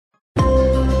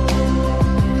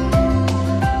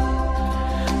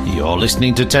You're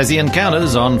listening to Tassie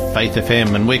Encounters on Faith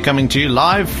FM, and we're coming to you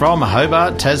live from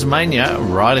Hobart, Tasmania,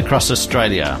 right across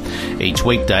Australia. Each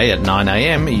weekday at 9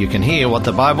 a.m, you can hear what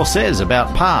the Bible says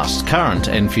about past, current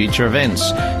and future events.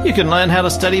 You can learn how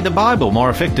to study the Bible more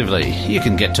effectively. You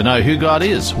can get to know who God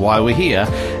is, why we're here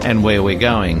and where we're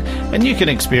going. And you can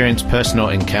experience personal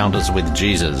encounters with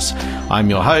Jesus. I'm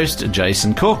your host,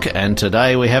 Jason Cook, and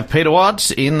today we have Peter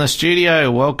Watts in the studio.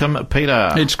 Welcome,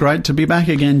 Peter. It's great to be back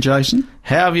again, Jason.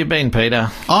 How have you been,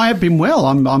 Peter? I have been well.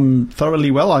 I'm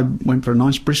thoroughly well. I went for a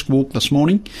nice brisk walk this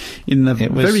morning in the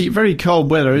very, very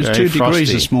cold weather. It was 2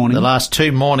 degrees this morning. The last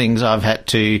 2 mornings I've had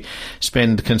to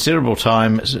spend considerable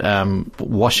time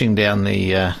washing down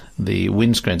the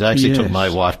windscreens. I actually took my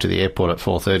wife to the airport at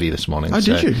 4:30 this morning. Oh,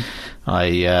 did you?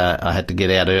 I had to get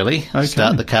out early,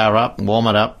 start the car up, warm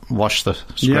it up, wash the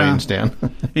screens down.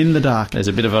 In the dark. There's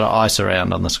a bit of an ice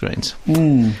around on the screens.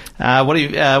 What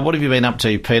have you been up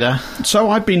to, Peter? So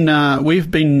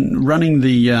we've been running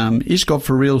the Is God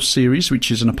for Real series, which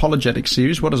is an apologetic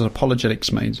series. What does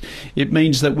apologetics mean? It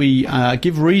means that we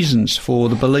give reasons for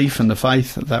the belief and the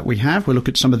faith that we have. We look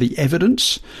at some of the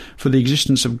evidence for the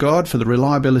existence of God, for the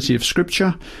reliability of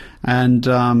Scripture, and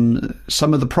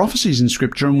some of the prophecies in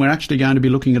Scripture. And we're actually going to be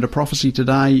looking at a prophecy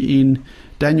today in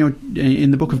Daniel, in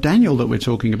the book of Daniel, that we're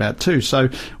talking about too. So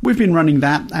we've been running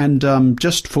that, and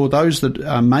just for those that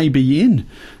may be in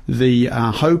the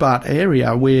Hobart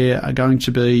area, we're going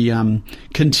to be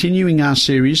continuing our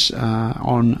series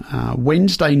on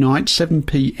Wednesday night, 7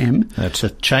 p.m. It's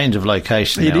a change of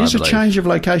location. It is a change of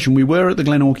location. We were at the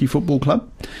Glenorchy Football Club,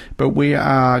 but we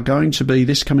are going to be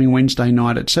this coming Wednesday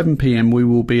night at 7 p.m. We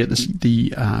will be at the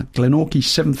Glenorchy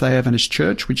Seventh-day Adventist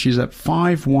Church, which is at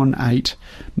 518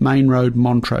 Main Road,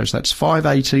 Montrose. That's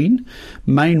 518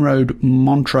 Main Road,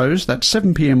 Montrose. That's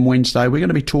 7 p.m. Wednesday. We're going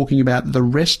to be talking about the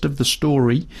rest of the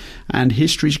story and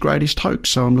history's greatest hoax.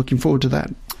 So I'm looking forward to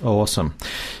that. Awesome.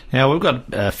 Now, we've got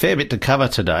a fair bit to cover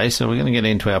today, so we're going to get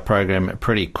into our program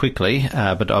pretty quickly,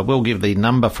 but I will give the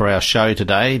number for our show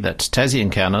today. That's Tassie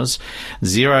Encounters,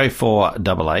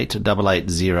 0488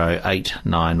 880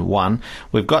 891.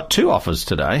 We've got 2 offers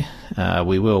today.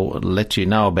 We will let you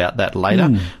know about that later.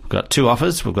 We've got 2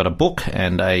 offers. We've got a book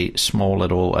and a small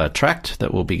little tract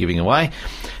that we'll be giving away.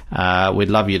 We'd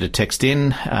love you to text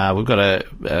in. We've got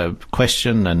a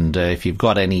question, and if you've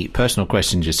got any personal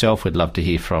questions yourself, we'd love to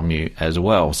hear from you as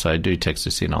well. So do text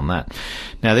us in on that.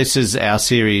 Now, this is our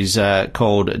series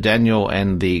called Daniel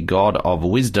and the God of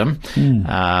Wisdom.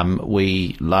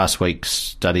 We last week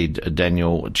studied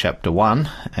Daniel chapter 1,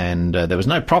 and there was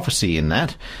no prophecy in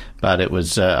that. But it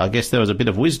was, I guess there was a bit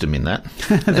of wisdom in that.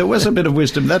 There was a bit of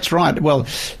wisdom, that's right. Well,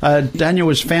 Daniel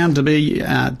was found to be,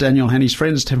 Daniel and his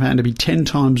friends found to be 10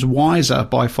 times wiser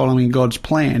by following God's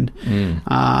plan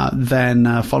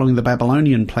than following the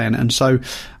Babylonian plan. And so,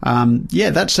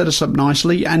 that set us up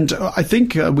nicely. And I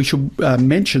think we should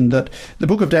mention that the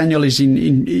book of Daniel is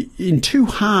in 2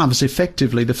 halves,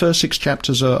 effectively. The first 6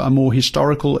 chapters are more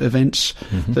historical events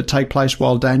that take place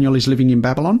while Daniel is living in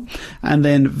Babylon. And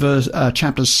then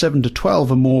chapters 7 to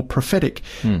 12 are more prophetic.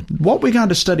 What we're going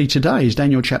to study today is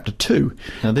Daniel chapter 2.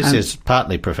 Now, this is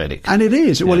partly prophetic. And it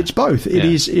is. Well, it's both. It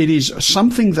is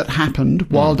something that happened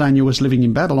while Daniel was living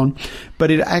in Babylon,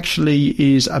 but it actually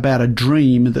is about a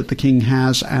dream that the king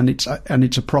has, and it's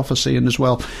a prophecy and as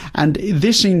well. And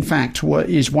this, in fact,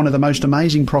 is one of the most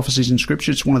amazing prophecies in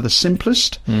Scripture. It's one of the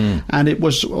simplest, and it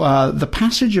was the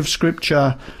passage of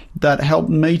Scripture that helped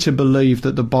me to believe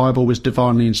that the Bible was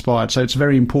divinely inspired. So it's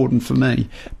very important for me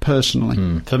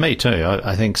personally. For me too.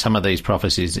 I think some of these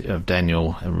prophecies of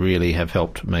Daniel really have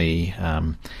helped me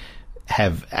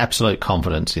have absolute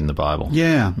confidence in the Bible.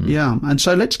 Yeah. And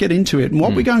so let's get into it. And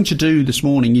what we're going to do this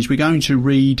morning is we're going to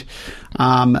read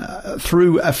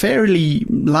through a fairly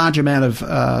large amount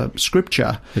of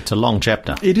Scripture. It's a long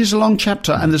chapter. It is a long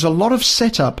chapter, and there's a lot of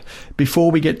setup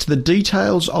before we get to the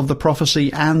details of the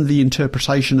prophecy and the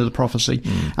interpretation of the prophecy.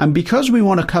 And because we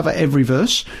want to cover every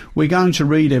verse, we're going to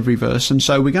read every verse. And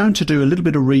so we're going to do a little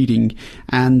bit of reading.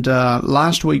 And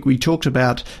last week we talked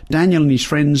about Daniel and his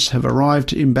friends have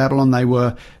arrived in Babylon. They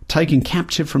were taken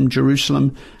captive from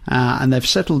Jerusalem, and they've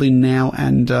settled in now,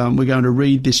 and we're going to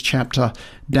read this chapter,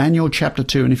 Daniel chapter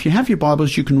 2. And if you have your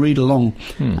Bibles, you can read along.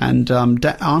 And I'm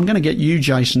going to get you,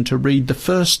 Jason, to read the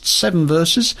first 7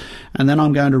 verses, and then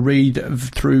I'm going to read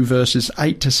through verses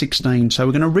 8 to 16. So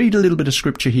we're going to read a little bit of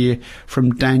Scripture here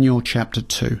from Daniel chapter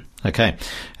 2. Okay,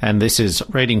 and this is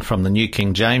reading from the New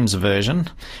King James Version,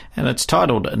 and it's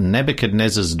titled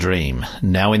Nebuchadnezzar's Dream.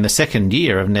 Now in the 2nd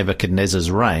year of Nebuchadnezzar's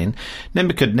reign,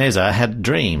 Nebuchadnezzar had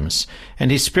dreams,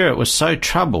 and his spirit was so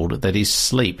troubled that his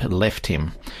sleep left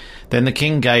him. Then the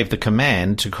king gave the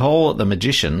command to call the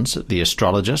magicians, the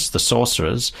astrologers, the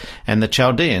sorcerers, and the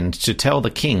Chaldeans to tell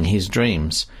the king his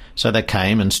dreams. So they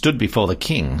came and stood before the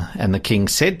king, and the king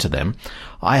said to them,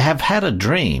 I have had a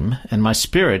dream, and my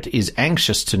spirit is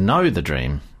anxious to know the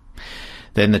dream.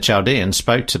 Then the Chaldeans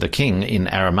spoke to the king in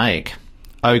Aramaic,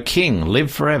 O king,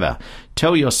 live forever.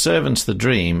 Tell your servants the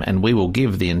dream, and we will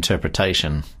give the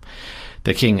interpretation.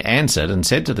 The king answered and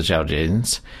said to the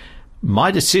Chaldeans,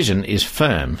 My decision is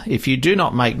firm. If you do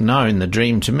not make known the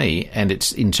dream to me and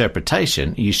its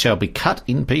interpretation, you shall be cut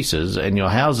in pieces, and your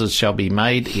houses shall be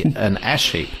made an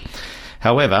ash heap.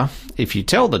 However, if you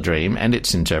tell the dream and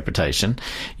its interpretation,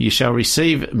 you shall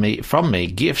receive from me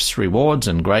gifts, rewards,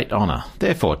 and great honour.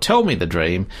 Therefore tell me the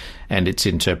dream and its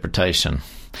interpretation.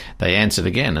 They answered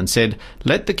again and said,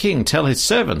 Let the king tell his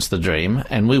servants the dream,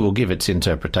 and we will give its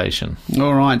interpretation.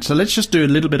 All right, so let's just do a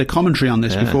little bit of commentary on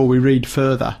this before we read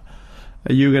further.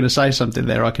 Are you going to say something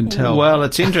there, I can tell? Well,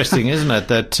 it's interesting, isn't it,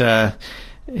 that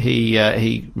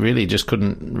he really just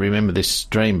couldn't remember this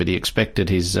dream, but he expected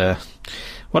his...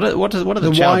 What are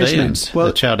the Chaldeans? Well,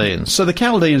 the Chaldeans. So the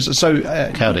Chaldeans.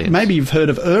 Chaldeans. Maybe you've heard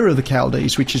of Ur of the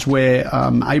Chaldees, which is where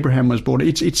Abraham was born.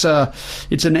 It's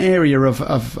an area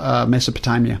of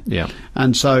Mesopotamia. Yeah.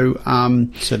 And so.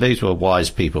 So these were wise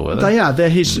people, were they? They are. They're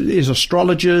his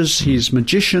astrologers, his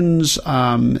magicians.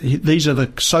 These are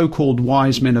the so-called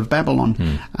wise men of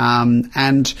Babylon.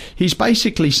 And he's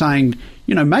basically saying,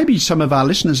 maybe some of our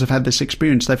listeners have had this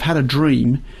experience. They've had a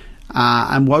dream.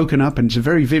 And woken up, and it's a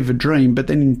very vivid dream, but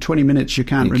then in 20 minutes you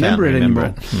can't remember it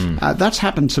anymore. That's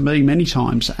happened to me many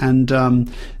times. And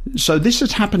so this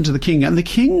has happened to the king, and the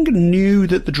king knew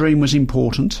that the dream was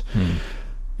important.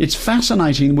 It's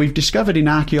fascinating. We've discovered in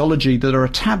archaeology that there are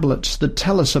tablets that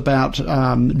tell us about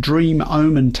dream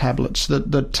omen tablets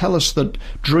that tell us that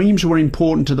dreams were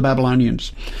important to the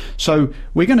Babylonians. So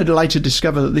we're going to later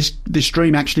discover that this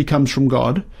dream actually comes from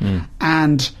God,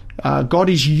 and God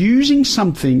is using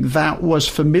something that was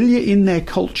familiar in their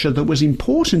culture, that was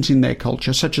important in their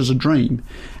culture, such as a dream,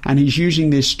 and he's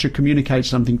using this to communicate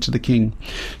something to the king.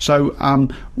 So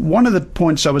one of the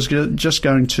points I was just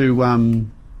going to,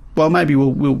 well, maybe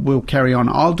we'll carry on.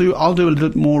 I'll do a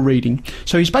little more reading.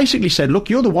 So he's basically said, look,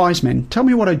 you're the wise men. Tell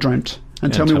me what I dreamt,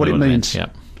 and tell me what it means. Yeah.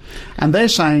 And they're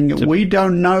saying, we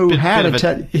don't know how to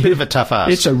tell. Bit of a tough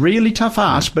ask. It's a really tough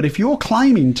ask, but if you're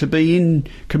claiming to be in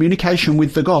communication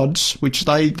with the gods, which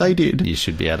they did, you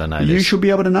should be able to know this. You should be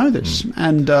able to know this.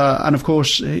 And of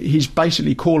course, he's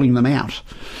basically calling them out.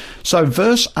 So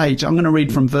verse 8, I'm going to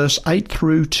read from verse 8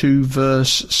 through to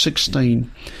verse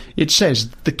 16. It says,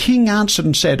 The king answered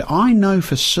and said, I know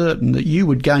for certain that you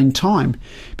would gain time,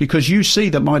 because you see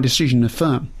that my decision is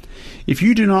firm. If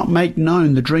you do not make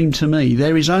known the dream to me,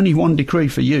 there is only one decree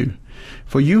for you.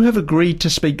 For you have agreed to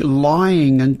speak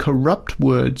lying and corrupt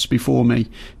words before me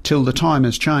till the time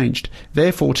has changed.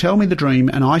 Therefore tell me the dream,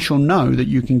 and I shall know that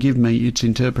you can give me its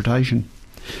interpretation.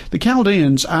 The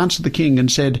Chaldeans answered the king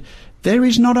and said, There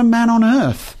is not a man on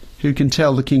earth who can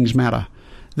tell the king's matter.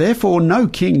 Therefore no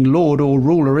king, lord, or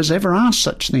ruler has ever asked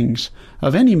such things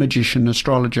of any magician,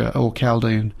 astrologer, or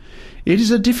Chaldean. It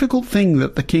is a difficult thing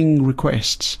that the king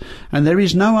requests, and there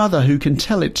is no other who can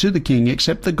tell it to the king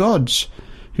except the gods,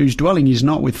 whose dwelling is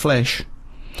not with flesh.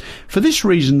 For this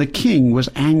reason the king was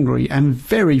angry and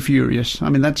very furious. I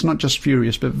mean, that's not just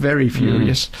furious, but very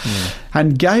furious.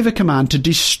 And gave a command to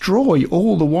destroy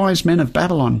all the wise men of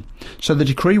Babylon. So the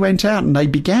decree went out, and they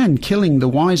began killing the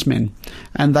wise men.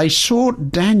 And they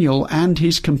sought Daniel and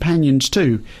his companions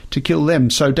too, to kill them.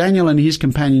 So Daniel and his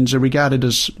companions are regarded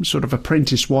as sort of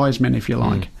apprentice wise men, if you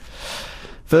like.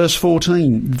 Verse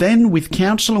 14, Then with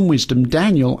counsel and wisdom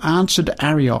Daniel answered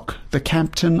Arioch, the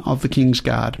captain of the king's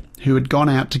guard, who had gone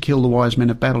out to kill the wise men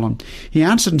of Babylon. He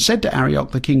answered and said to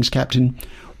Arioch, the king's captain,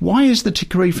 Why is the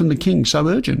decree from the king so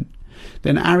urgent?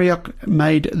 Then Arioch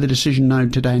made the decision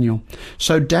known to Daniel.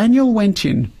 So Daniel went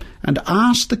in and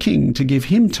asked the king to give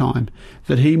him time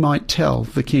that he might tell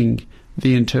the king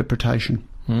the interpretation.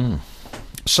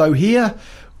 So here,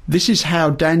 this is how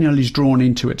Daniel is drawn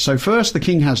into it. So first the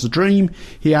king has the dream.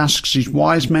 He asks his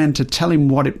wise men to tell him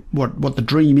what the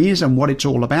dream is and what it's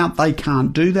all about. They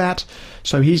can't do that.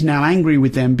 So he's now angry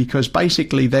with them because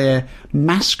basically they're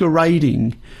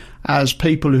masquerading as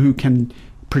people who can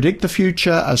predict the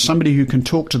future, as somebody who can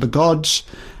talk to the gods.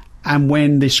 And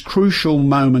when this crucial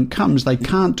moment comes, they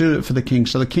can't do it for the king.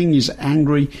 So the king is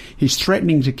angry. He's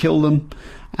threatening to kill them.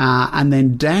 And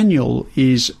then Daniel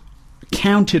is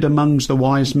counted amongst the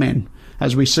wise men,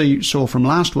 as we saw from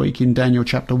last week in Daniel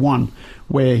chapter 1,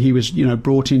 where he was,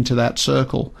 brought into that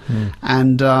circle.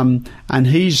 And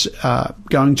he's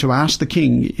going to ask the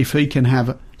king if he can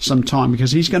have some time,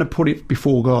 because he's going to put it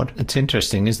before God. It's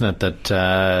interesting, isn't it, that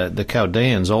the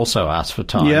Chaldeans also asked for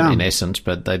time, in essence,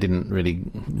 but they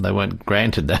weren't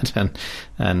granted that,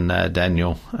 and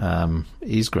Daniel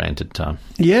is granted time.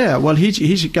 Yeah, well,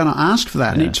 he's going to ask for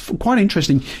that, and it's quite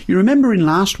interesting. You remember in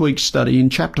last week's study, in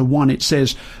chapter 1, it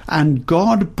says, and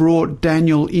God brought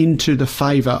Daniel into the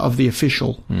favour of the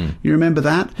official. You remember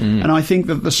that? And I think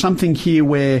that there's something here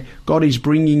where God is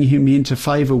bringing him into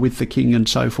favour with the king and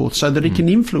so forth, so that he can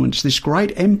influence this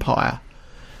great empire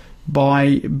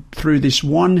through this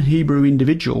one Hebrew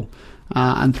individual,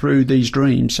 and through these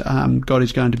dreams. God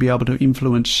is going to be able to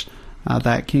influence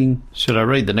that king. Should I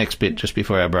read the next bit just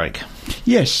before our break?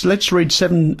 Yes, let's read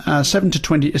 17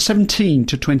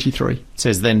 to 23. It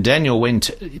says, Then Daniel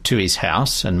went to his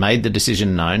house and made the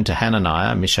decision known to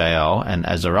Hananiah, Mishael, and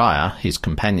Azariah, his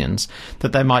companions,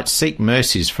 that they might seek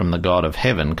mercies from the God of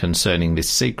heaven concerning this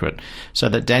secret, so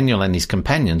that Daniel and his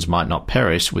companions might not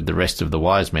perish with the rest of the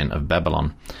wise men of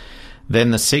Babylon. Then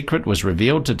the secret was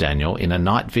revealed to Daniel in a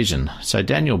night vision, so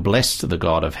Daniel blessed the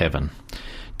God of heaven.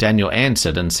 Daniel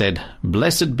answered and said,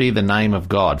 Blessed be the name of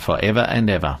God for ever and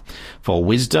ever, for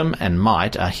wisdom and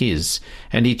might are his,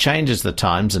 and he changes the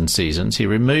times and seasons. He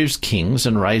removes kings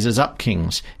and raises up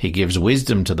kings. He gives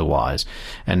wisdom to the wise,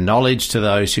 and knowledge to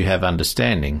those who have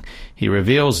understanding. He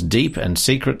reveals deep and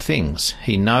secret things.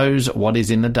 He knows what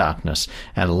is in the darkness,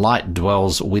 and light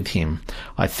dwells with him.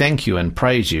 I thank you and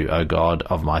praise you, O God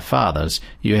of my fathers.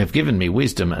 You have given me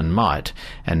wisdom and might,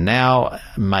 and now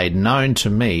made known to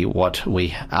me what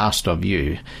we asked of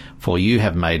you, for you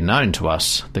have made known to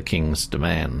us the king's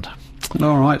demand.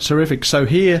 All right, terrific. So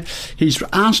here he's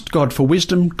asked God for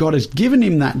wisdom. God has given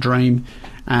him that dream,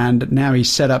 and now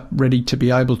he's set up ready to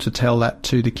be able to tell that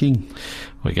to the king.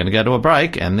 We're going to go to a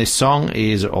break, and this song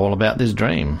is all about this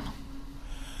dream.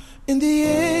 In the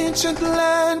ancient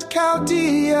land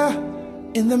Chaldea,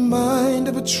 in the mind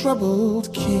of a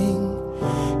troubled king,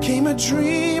 came a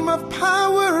dream of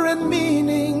power and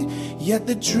meaning, yet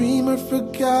the dreamer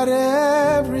forgot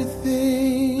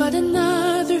everything. But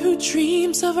another who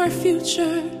dreams of our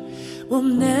future will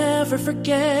never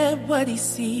forget what he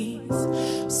sees.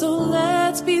 So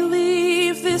let's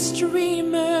believe this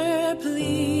dreamer,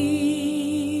 please.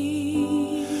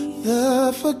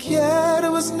 The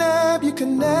forgetter was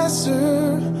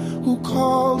Nebuchadnezzar, who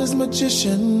called his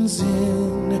magicians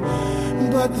in,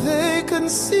 but they couldn't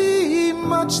see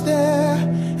much there,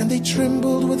 and they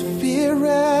trembled with fear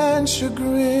and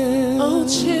chagrin. Oh,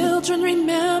 children,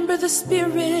 remember the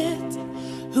Spirit,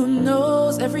 who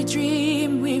knows every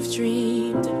dream we've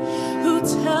dreamed, who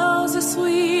tells us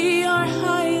we are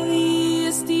highly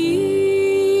esteemed.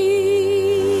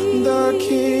 The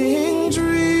king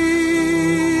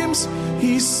dreams,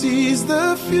 he sees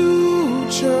the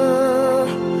future,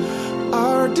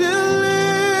 our deliverance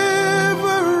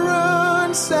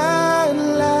at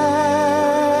last.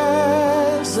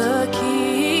 The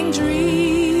king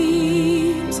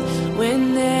dreams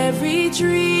when every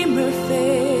dreamer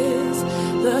fails.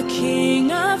 The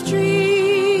King of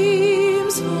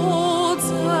dreams holds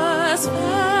us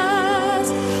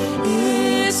fast.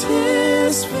 It's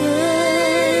his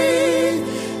faith,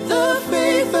 the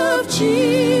faith of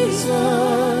Jesus,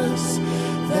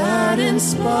 that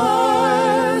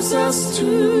inspires us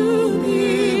to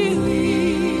believe.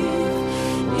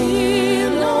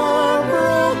 In our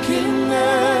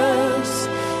brokenness,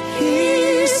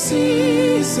 he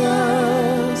sees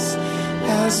us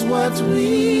as what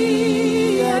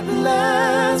we at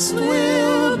last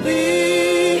will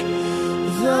be.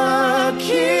 The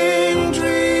king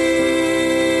dreams,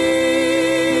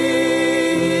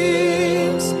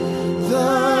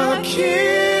 the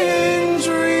king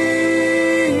dreams.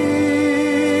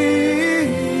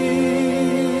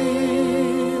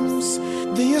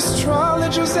 The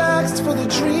astrologers asked for the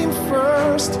dream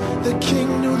first. The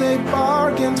king knew they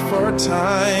bargained for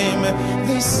time.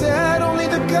 They said only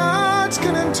the gods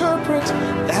can interpret.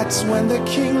 That's when the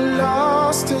king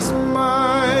lost his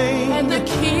mind. And the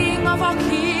King of all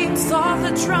kings saw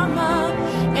the drama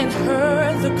and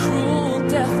heard the cruel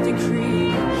death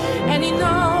decree. And he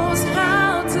knows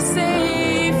how to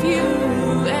save you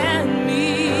and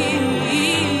me.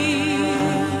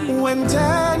 When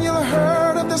Daniel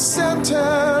heard of the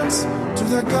sentence, to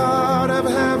the God of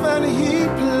heaven he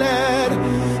pled.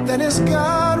 Then his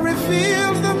God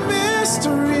revealed the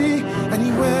mystery, and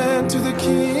he went to the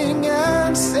king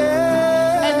and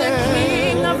said, And the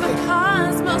King of the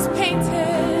cosmos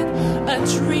painted a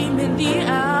dream in the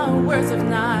hours of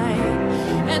night,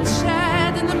 and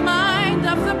shed in the mind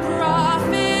of the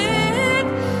prophet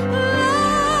light.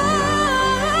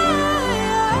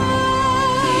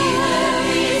 He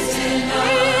believes in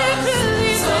us,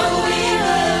 so we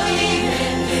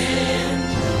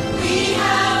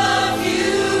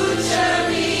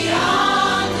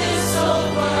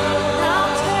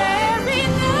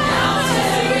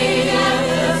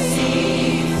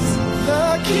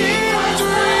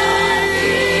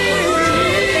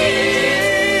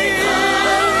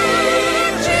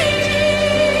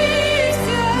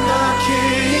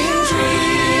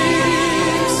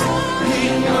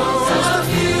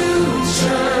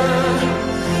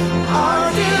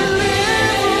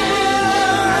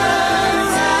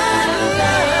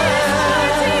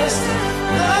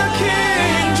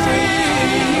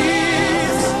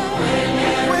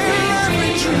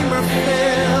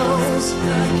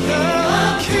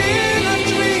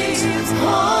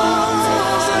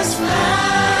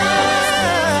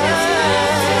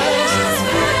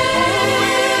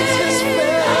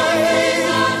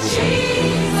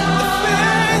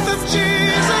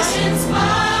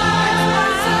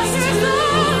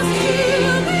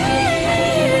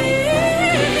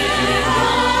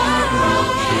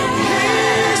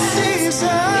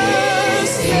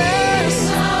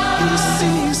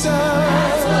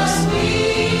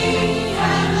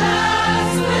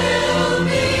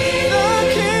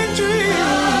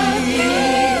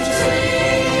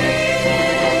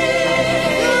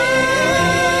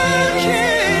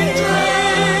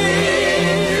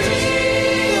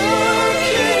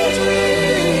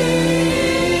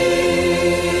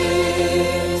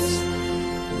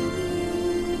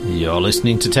You're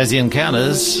listening to Tassie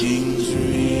Encounters.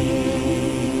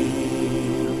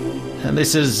 And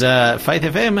this is Faith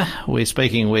FM. We're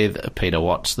speaking with Peter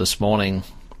Watts this morning.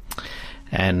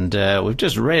 And we've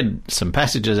just read some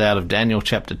passages out of Daniel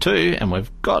chapter 2, and we've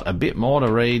got a bit more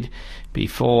to read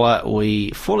before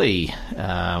we fully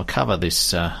cover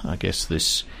this,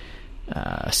 this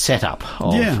setup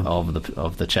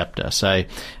of the chapter. So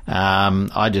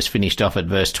I just finished off at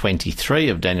verse 23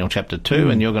 of Daniel chapter 2,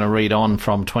 and you're going to read on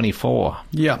from 24.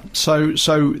 Yeah. So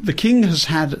the king has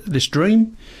had this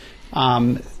dream.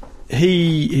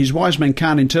 His wise men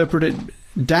can't interpret it.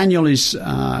 Daniel is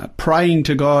praying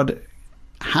to God,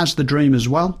 has the dream as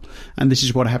well, and this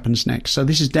is what happens next. So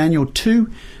this is Daniel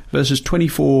 2, verses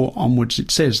 24 onwards.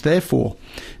 It says, "Therefore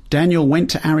Daniel went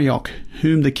to Arioch,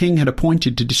 whom the king had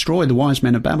appointed to destroy the wise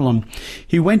men of Babylon.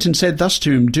 He went and said thus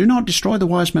to him, 'Do not destroy the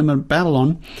wise men of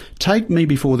Babylon. Take me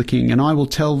before the king, and I will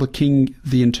tell the king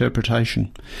the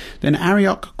interpretation.' Then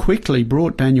Arioch quickly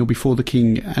brought Daniel before the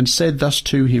king and said thus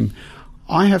to him,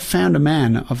 'I have found a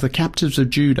man of the captives of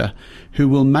Judah who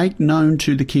will make known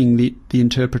to the king the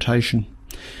interpretation.'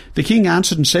 The king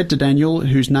answered and said to Daniel,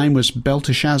 whose name was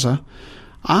Belteshazzar,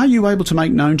 'Are you able to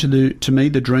make known to me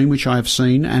the dream which I have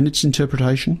seen and its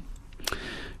interpretation?'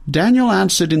 Daniel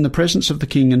answered in the presence of the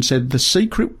king and said, 'The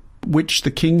secret which the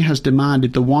king has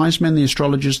demanded, the wise men, the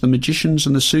astrologers, the magicians,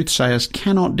 and the soothsayers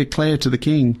cannot declare to the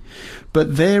king.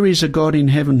 But there is a God in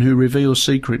heaven who reveals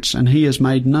secrets, and he has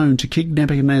made known to King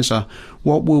Nebuchadnezzar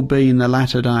what will be in the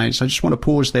latter days.'" I just want to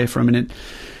pause there for a minute.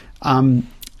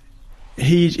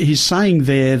 He's saying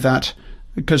there that,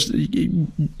 because the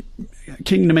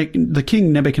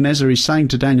king Nebuchadnezzar is saying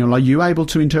to Daniel, "Are you able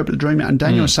to interpret the dream?" And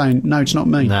Daniel is saying, "No, it's not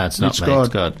me. No, it's not me. God.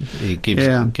 It's God." He gives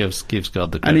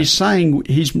God the credit. And he's saying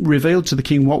he's revealed to the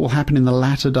king what will happen in the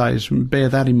latter days. Bear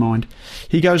that in mind.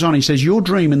 He goes on, he says, "Your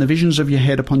dream and the visions of your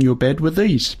head upon your bed were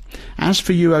these. As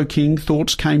for you, O king,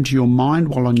 thoughts came to your mind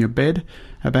while on your bed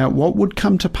about what would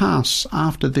come to pass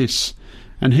after this.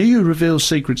 And he who reveals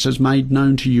secrets has made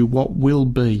known to you what will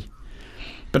be.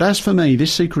 But as for me,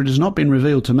 this secret has not been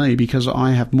revealed to me, because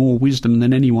I have more wisdom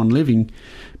than anyone living,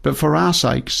 but for our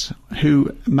sakes,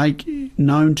 who make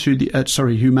known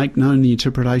the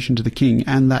interpretation to the king,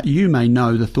 and that you may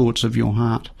know the thoughts of your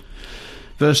heart."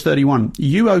 Verse 31,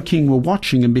 "You, O king, were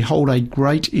watching, and behold, a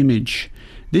great image.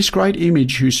 This great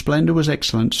image, whose splendour was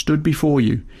excellent, stood before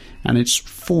you, and its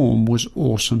form was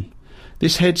awesome.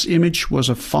 This head's image was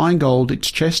of fine gold, its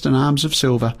chest and arms of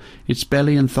silver, its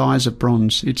belly and thighs of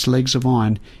bronze, its legs of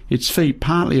iron, its feet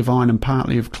partly of iron and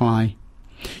partly of clay.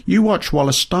 You watched while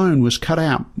a stone was cut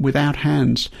out without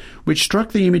hands, which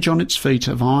struck the image on its feet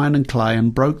of iron and clay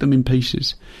and broke them in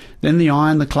pieces. Then the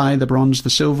iron, the clay, the bronze, the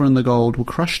silver and the gold were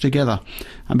crushed together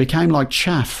and became like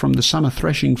chaff from the summer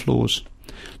threshing floors.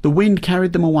 The wind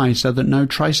carried them away so that no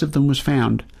trace of them was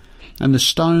found, and the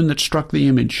stone that struck the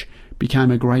image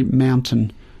became a great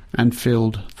mountain and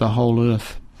filled the whole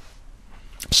earth."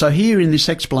 So here in this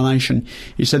explanation,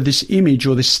 he said this image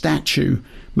or this statue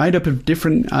made up of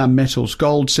different metals,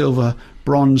 gold, silver,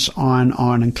 bronze, iron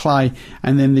and clay,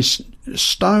 and then this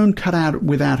stone cut out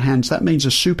without hands. That means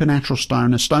a supernatural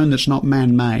stone, a stone that's not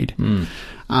man-made.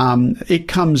 It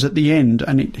comes at the end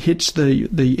and it hits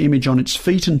the image on its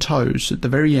feet and toes at the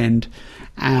very end,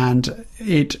 and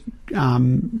it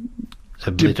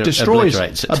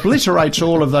obliterates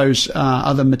all of those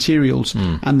other materials,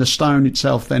 and the stone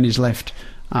itself then is left,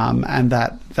 and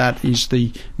that is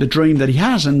the dream that he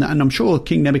has, and I'm sure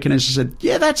King Nebuchadnezzar said,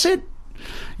 "Yeah, that's it."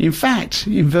 In fact,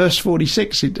 in verse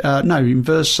 46, in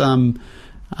verse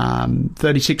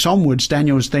 36 onwards,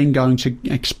 Daniel is then going to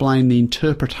explain the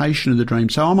interpretation of the dream.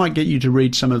 So I might get you to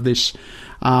read some of this.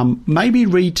 Maybe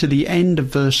read to the end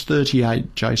of verse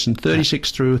 38, Jason,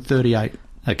 36 through 38.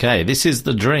 Okay, this is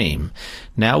the dream.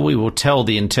 Now we will tell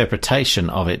the interpretation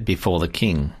of it before the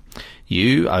king.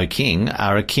 You, O king,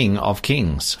 are a king of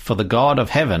kings, for the God of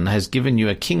heaven has given you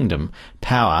a kingdom,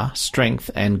 power,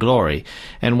 strength, and glory.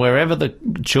 And wherever the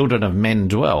children of men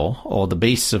dwell, or the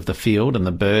beasts of the field and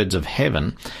the birds of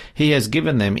heaven, he has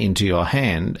given them into your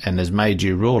hand, and has made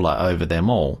you ruler over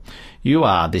them all. You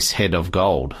are this head of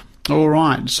gold. All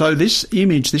right, so this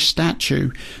image, this statue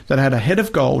that had a head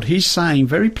of gold, he's saying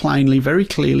very plainly, very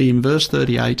clearly in verse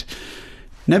 38,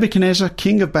 Nebuchadnezzar,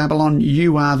 king of Babylon,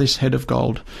 you are this head of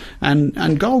gold.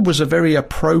 And gold was a very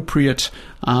appropriate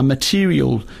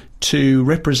material to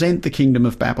represent the kingdom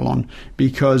of Babylon,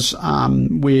 because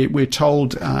we're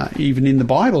told even in the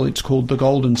Bible it's called the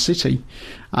Golden City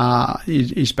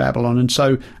is Babylon,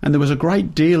 and there was a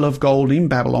great deal of gold in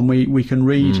Babylon. We can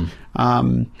read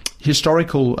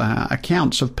historical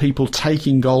accounts of people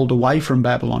taking gold away from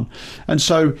Babylon, and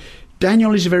so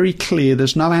Daniel is very clear.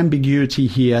 There's no ambiguity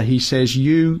here. He says,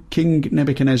 you, King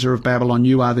Nebuchadnezzar of Babylon,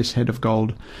 you are this head of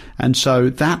gold. And so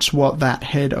that's what that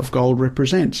head of gold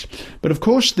represents. But of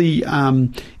course, the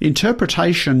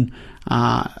interpretation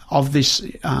of this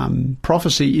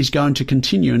prophecy is going to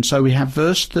continue. And so we have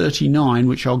verse 39,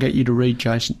 which I'll get you to read,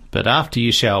 Jason. But after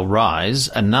you shall rise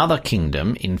another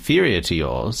kingdom inferior to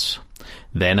yours,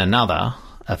 then another,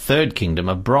 a third kingdom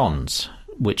of bronze,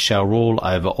 which shall rule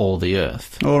over all the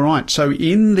earth. All right, so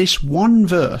in this one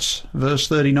verse, verse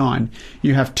 39,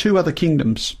 you have two other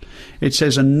kingdoms. It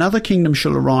says, another kingdom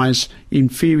shall arise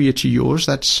inferior to yours.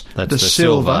 That's the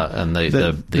silver and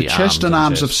the chest and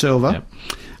arms of silver. Yep.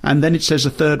 And then it says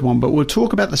a third one, but we'll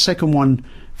talk about the second one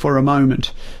for a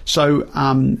moment. So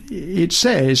it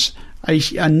says,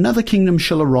 another kingdom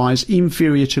shall arise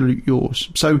inferior to yours.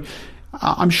 So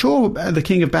I'm sure the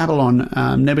king of Babylon,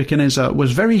 Nebuchadnezzar,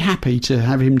 was very happy to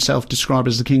have himself described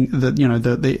as the king,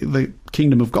 the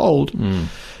kingdom of gold.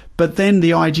 But then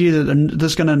the idea that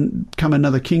there's going to come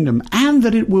another kingdom and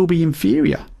that it will be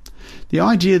inferior, the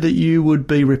idea that you would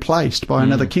be replaced by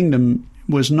another kingdom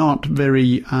was not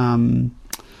very,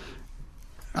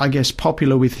 I guess,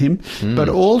 popular with him, but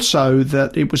also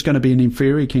that it was going to be an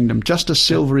inferior kingdom, just as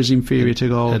silver is inferior to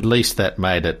gold. At least that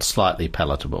made it slightly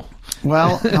palatable.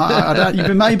 Well, I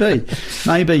don't.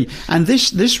 Maybe. And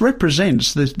this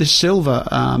represents this silver,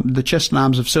 the chest and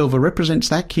arms of silver represents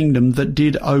that kingdom that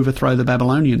did overthrow the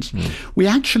Babylonians. We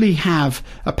actually have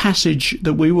a passage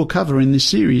that we will cover in this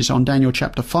series on Daniel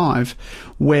chapter 5,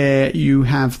 where you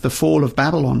have the fall of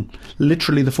Babylon,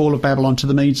 literally the fall of Babylon to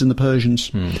the Medes and the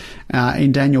Persians.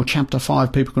 In Daniel chapter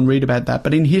 5, people can read about that.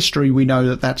 But in history, we know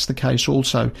that that's the case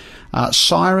also.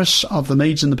 Cyrus of the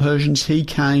Medes and the Persians, he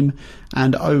came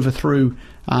and overthrew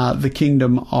the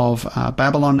kingdom of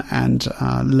Babylon and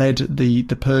led the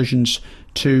Persians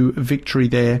to victory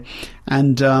there.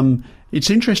 And it's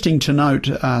interesting to note,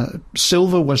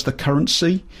 silver was the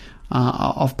currency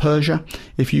of Persia.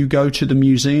 If you go to the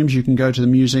museums, you can go to the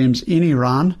museums in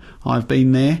Iran. I've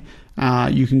been there.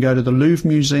 You can go to the Louvre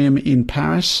Museum in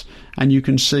Paris and you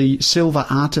can see silver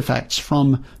artefacts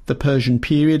from the Persian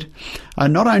period.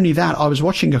 Not only that, I was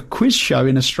watching a quiz show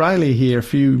in Australia here a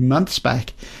few months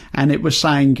back, and it was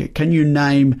saying, can you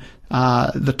name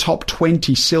the top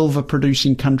 20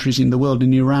 silver-producing countries in the world,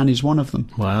 and Iran is one of them.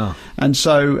 Wow. And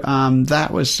so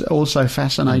that was also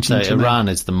fascinating to me. Iran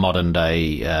is the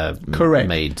modern-day Correct.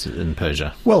 Medes in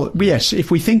Persia. Well, yes, if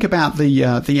we think about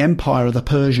the empire of the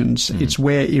Persians, it's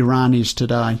where Iran is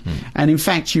today. And in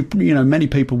fact, you know, many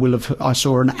people will have, I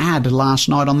saw an ad last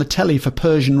night on the telly for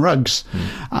Persian rugs.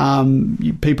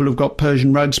 People have got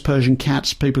Persian rugs, Persian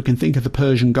cats, people can think of the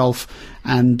Persian Gulf.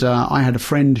 And I had a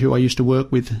friend who I used to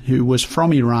work with who was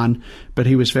from Iran, but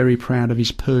he was very proud of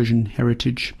his Persian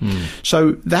heritage.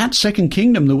 So that second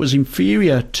kingdom that was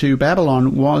inferior to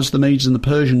Babylon was the Medes and the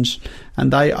Persians,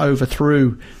 and they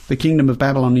overthrew the kingdom of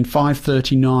Babylon in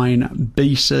 539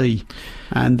 BC,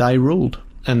 and they ruled.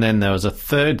 And then there was a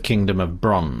third kingdom of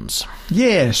bronze.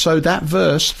 Yeah, so that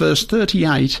verse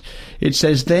 38, it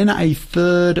says, then a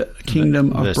third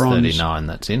kingdom of verse bronze. Verse 39,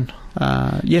 that's in.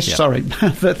 Yes, yep. Sorry.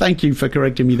 Thank you for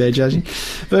correcting me there, Jason.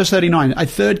 Verse 39, a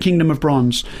third kingdom of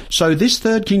bronze. So this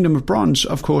third kingdom of bronze,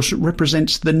 of course,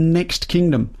 represents the next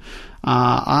kingdom.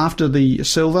 After the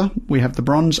silver, we have the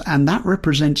bronze, and that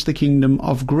represents the kingdom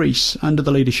of Greece under the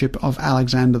leadership of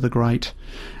Alexander the Great.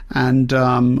 And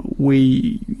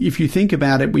if you think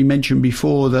about it, we mentioned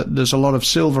before that there's a lot of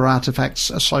silver artifacts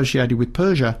associated with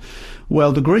Persia.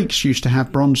 Well, the Greeks used to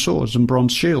have bronze swords and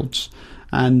bronze shields.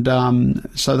 And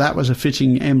so that was a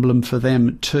fitting emblem for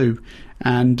them too.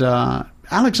 And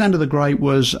Alexander the Great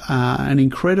was an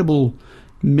incredible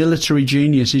military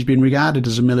genius. He's been regarded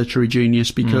as a military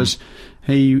genius because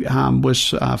he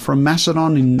was from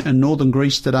Macedon in northern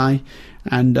Greece today,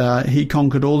 and he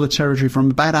conquered all the territory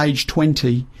from about age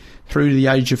 20 through to the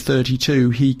age of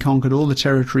 32. He conquered all the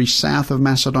territory south of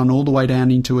Macedon all the way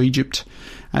down into Egypt,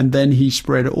 and then he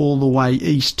spread all the way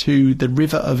east to the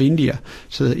river of India,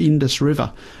 so the Indus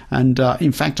River. And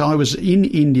in fact, I was in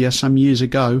India some years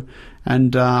ago,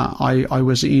 and I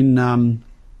was in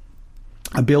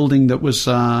a building that was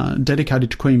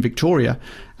dedicated to Queen Victoria,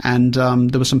 and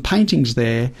there were some paintings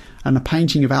there, and a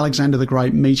painting of Alexander the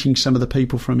Great meeting some of the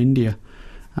people from India.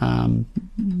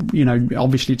 You know,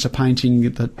 obviously it's a painting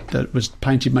that was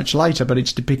painted much later, but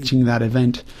it's depicting that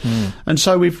event. And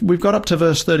so we've got up to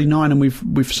verse 39, and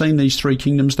we've seen these three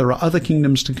kingdoms. There are other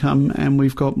kingdoms to come, and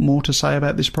we've got more to say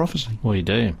about this prophecy. We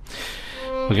do.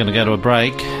 We're going to go to a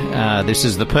break. This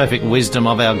is the perfect wisdom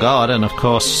of our God, and of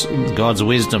course God's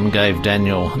wisdom gave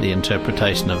Daniel the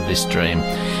interpretation of this dream.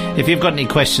 If you've got any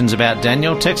questions about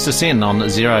Daniel, text us in on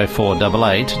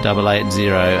 0488 880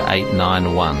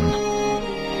 891.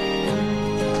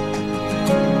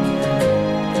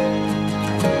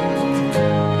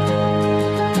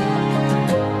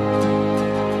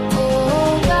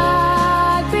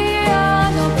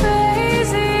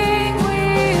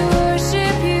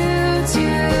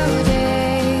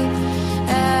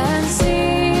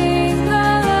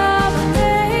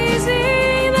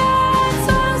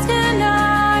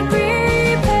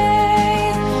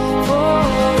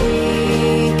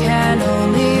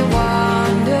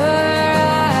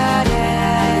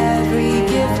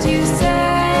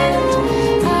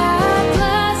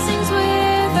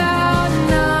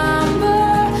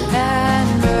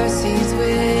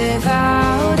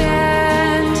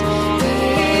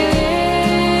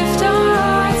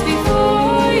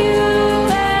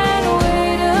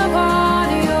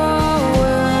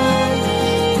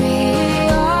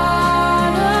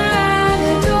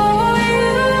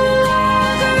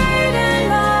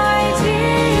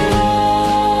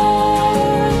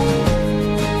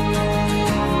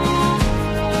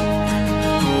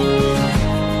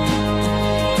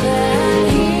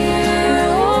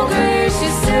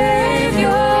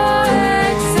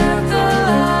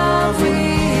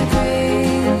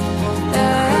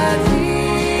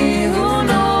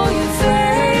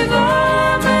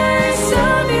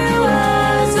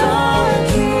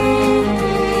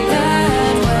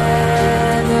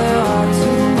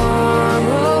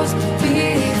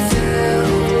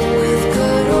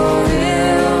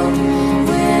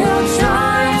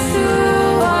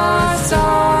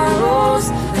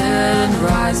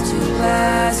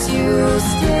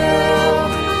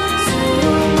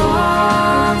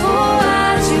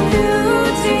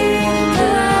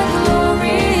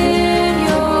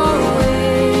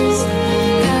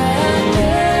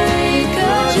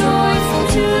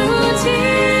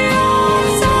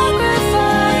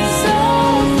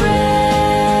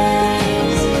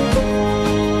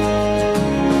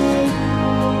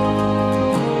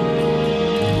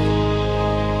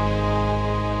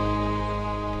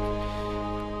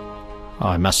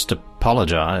 I must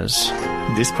apologise.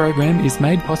 This program is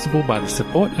made possible by the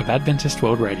support of Adventist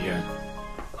World Radio.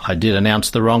 I did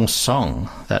announce the wrong song.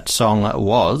 That song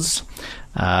was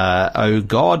O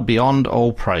God Beyond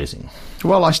All Praising.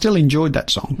 Well, I still enjoyed that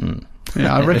song.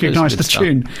 Yeah, I recognise the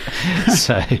tune.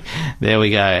 So there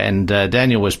we go. And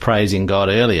Daniel was praising God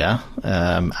earlier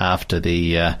after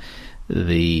the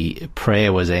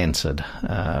prayer was answered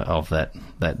of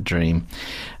that dream.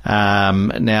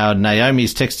 Now,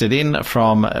 Naomi's texted in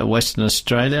from Western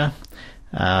Australia.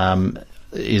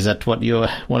 Is that what you're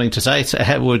wanting to say?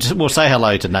 We'll say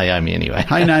hello to Naomi anyway.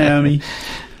 Hey, Naomi.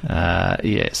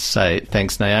 Yes, so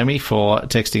thanks, Naomi, for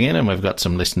texting in, and we've got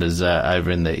some listeners over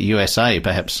in the USA,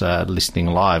 perhaps listening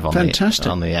live on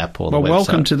the app or the website. Well,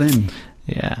 welcome to them.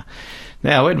 Yeah.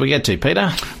 Now, where did we get to,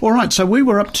 Peter? All right, so we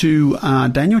were up to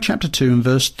Daniel chapter 2 and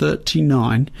verse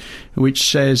 39, which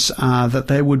says that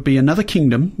there would be another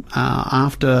kingdom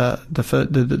after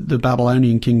the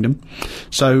Babylonian kingdom.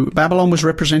 So Babylon was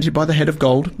represented by the head of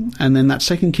gold, and then that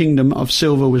second kingdom of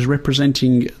silver was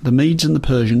representing the Medes and the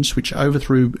Persians, which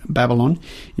overthrew Babylon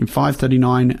in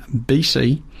 539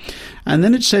 BC. And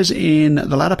then it says in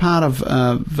the latter part of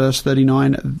verse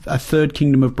 39, a third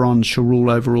kingdom of bronze shall rule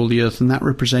over all the earth, and that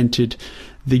represented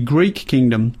the Greek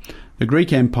kingdom, the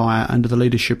Greek Empire under the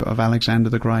leadership of Alexander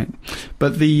the Great.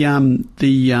 But the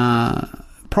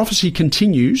prophecy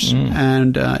continues,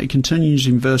 and it continues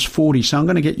in verse 40. So I'm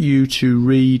going to get you to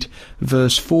read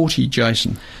verse 40,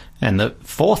 Jason. And the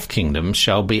fourth kingdom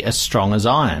shall be as strong as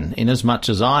iron, inasmuch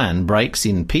as iron breaks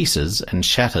in pieces and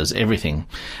shatters everything.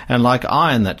 And like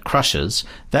iron that crushes,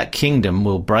 that kingdom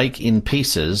will break in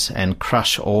pieces and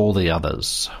crush all the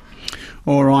others.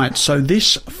 All right, so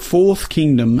this fourth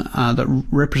kingdom that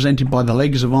represented by the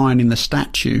legs of iron in the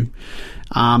statue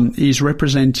is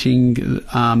representing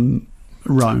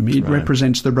Rome. It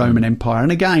represents the Roman Empire.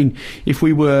 And again, if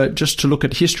we were just to look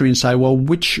at history and say, well,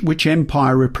 which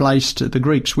empire replaced the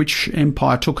Greeks? Which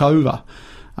empire took over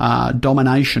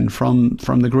domination from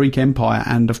the Greek Empire?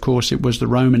 And of course, it was the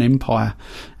Roman Empire.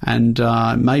 And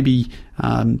maybe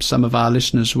some of our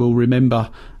listeners will remember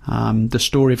the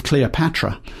story of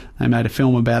Cleopatra. They made a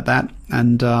film about that.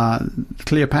 And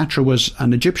Cleopatra was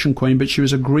an Egyptian queen, but she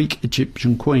was a Greek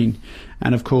Egyptian queen.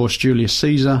 And of course, Julius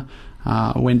Caesar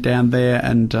went down there,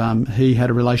 and he had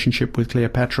a relationship with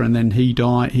Cleopatra, and then he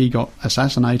died. He got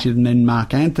assassinated, and then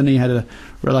Mark Antony had a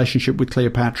relationship with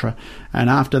Cleopatra, and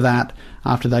after that,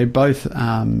 after they both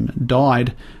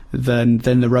died, then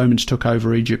the Romans took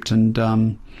over Egypt,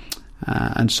 and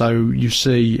so you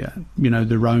see,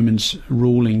 the Romans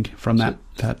ruling from that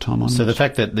time on. So the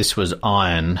fact that this was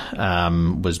iron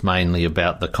was mainly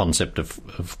about the concept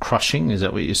of crushing, is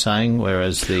that what you're saying?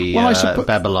 Whereas the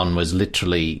Babylon was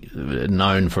literally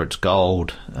known for its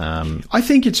gold. I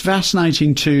think it's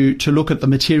fascinating to look at the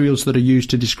materials that are used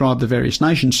to describe the various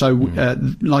nations. So,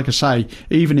 like I say,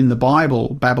 even in the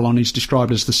Bible, Babylon is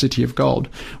described as the city of gold.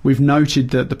 We've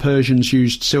noted that the Persians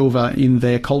used silver in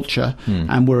their culture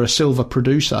and were a silver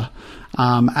producer.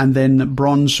 And then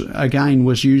bronze, again,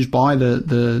 was used by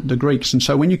the Greeks. And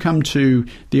so when you come to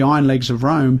the iron legs of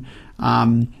Rome,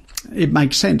 it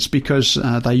makes sense because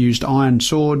they used iron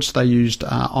swords, they used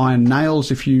iron nails.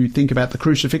 If you think about the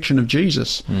crucifixion of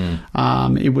Jesus,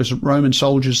 it was Roman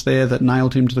soldiers there that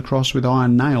nailed him to the cross with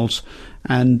iron nails.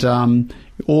 And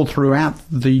all throughout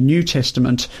the New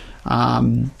Testament,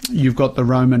 you've got the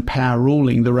Roman power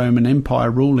ruling, the Roman Empire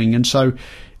ruling. And so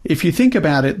if you think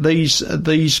about it,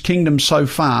 these kingdoms so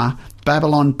far,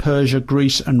 Babylon, Persia,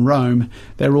 Greece and Rome,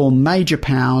 they're all major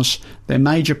powers. They're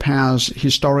major powers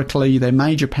historically. They're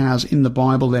major powers in the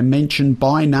Bible. They're mentioned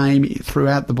by name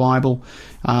throughout the Bible.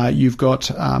 You've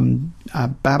got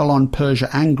Babylon, Persia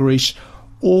and Greece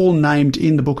all named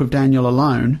in the book of Daniel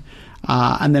alone.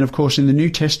 And then, of course, in the New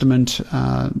Testament,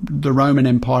 the Roman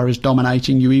Empire is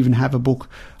dominating. You even have a book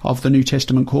of the New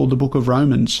Testament called the Book of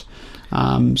Romans.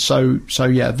 So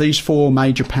yeah, these four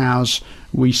major powers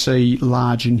we see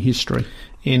large in history.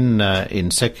 In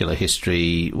secular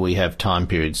history, we have time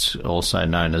periods also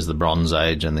known as the Bronze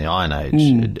Age and the Iron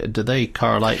Age. Do they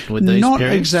correlate with these Not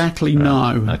periods? exactly,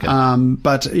 no. Okay.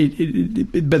 But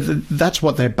that's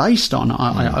what they're based on,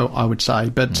 I would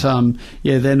say. But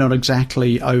yeah, they're not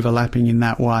exactly overlapping in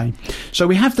that way. So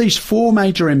we have these four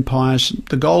major empires: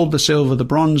 the gold, the silver, the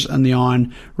bronze, and the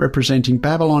iron, representing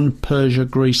Babylon, Persia,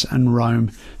 Greece, and Rome.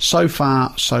 So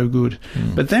far, so good.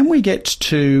 But then we get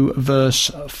to verse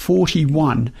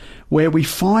 41. Where we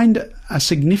find a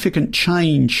significant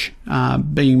change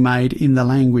being made in the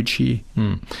language here.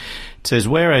 It says,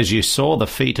 whereas you saw the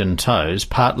feet and toes,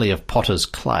 partly of potter's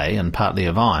clay and partly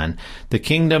of iron, the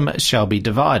kingdom shall be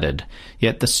divided,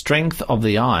 yet the strength of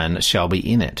the iron shall be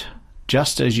in it,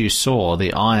 just as you saw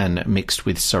the iron mixed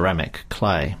with ceramic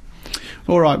clay.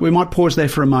 All right, we might pause there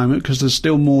for a moment because there's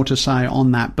still more to say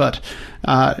on that, but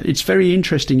it's very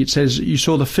interesting. It says, you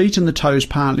saw the feet and the toes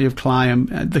partly of clay, and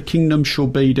the kingdom shall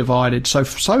be divided. So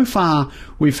far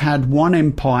we've had one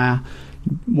empire,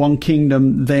 one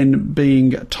kingdom, then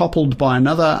being toppled by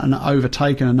another and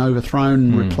overtaken and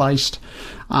overthrown and replaced.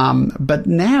 But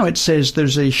now it says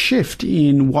there's a shift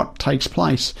in what takes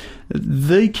place.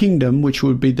 The kingdom, which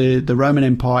would be the Roman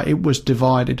Empire, it was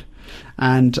divided.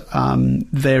 And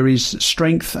there is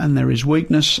strength and there is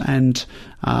weakness, and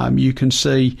you can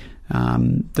see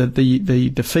that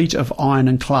the feet of iron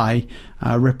and clay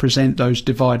represent those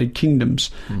divided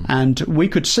kingdoms. And we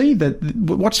could see that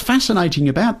what's fascinating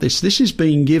about this is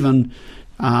being given.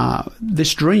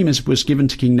 This dream was given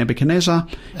to King Nebuchadnezzar.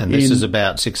 And this is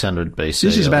about 600 BC.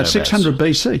 This is about 600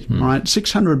 BC, right?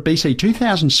 600 BC,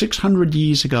 2,600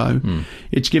 years ago.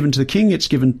 It's given to the king.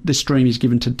 This dream is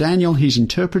given to Daniel. He's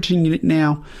interpreting it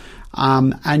now.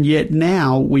 And yet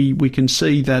now we can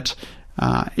see that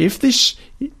if this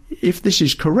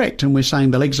is correct, and we're saying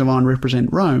the legs of iron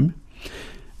represent Rome,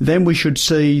 then we should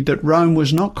see that Rome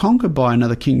was not conquered by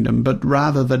another kingdom, but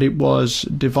rather that it was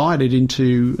divided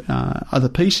into other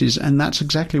pieces. And that's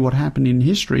exactly what happened in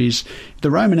history. Is the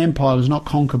Roman Empire was not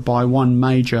conquered by one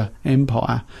major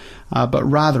empire, but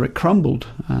rather it crumbled.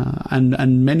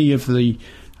 And many of the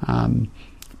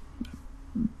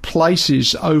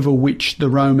places over which the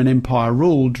Roman Empire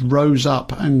ruled rose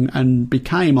up and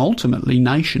became ultimately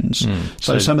nations.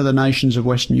 So some of the nations of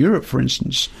Western Europe, for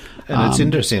instance. And it's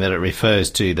interesting that it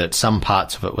refers to that some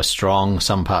parts of it were strong,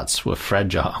 some parts were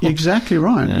fragile. Exactly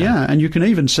right, yeah. And you can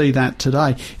even see that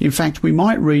today. In fact, we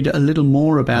might read a little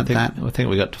more about that. I think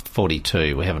we got to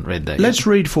 42. We haven't read that yet. Let's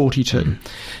read 42.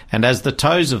 And as the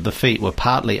toes of the feet were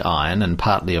partly iron and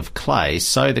partly of clay,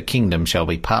 so the kingdom shall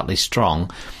be partly strong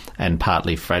and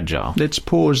partly fragile. Let's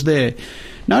pause there.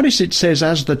 Notice it says,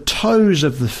 as the toes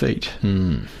of the feet.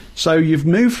 So you've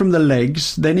moved from the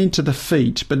legs, then into the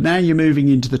feet, but now you're moving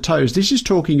into the toes. This is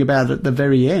talking about at the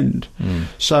very end.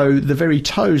 So the very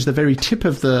toes, the very tip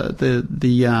of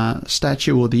the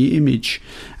statue or the image.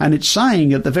 And it's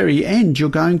saying at the very end you're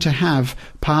going to have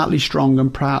partly strong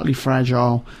and partly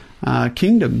fragile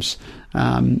kingdoms.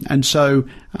 And so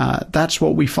that's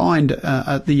what we find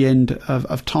at the end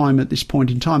of time at this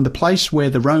point in time. The place where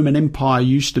the Roman Empire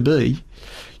used to be,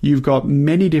 you've got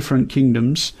many different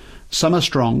kingdoms. Some are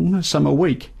strong, some are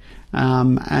weak.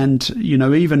 And, you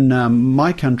know, even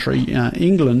my country,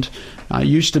 England,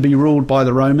 used to be ruled by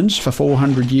the Romans for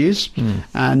 400 years.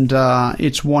 And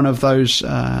it's one of those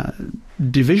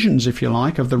divisions, if you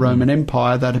like, of the Roman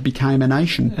Empire that became a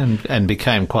nation. And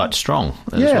became quite strong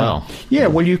as well. Yeah,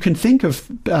 well, you can think of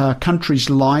countries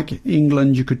like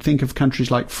England, you could think of countries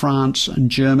like France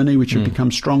and Germany, which have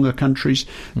become stronger countries.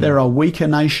 There are weaker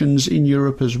nations in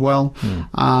Europe as well.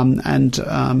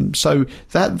 So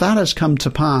that has come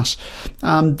to pass.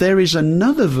 There is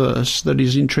another verse that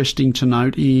is interesting to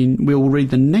note. We'll read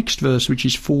the next verse, which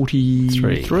is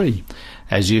 43.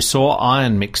 As you saw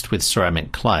iron mixed with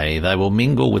ceramic clay, they will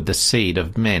mingle with the seed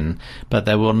of men, but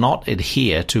they will not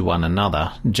adhere to one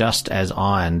another, just as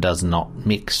iron does not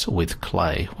mix with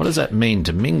clay. What does that mean,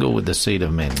 to mingle with the seed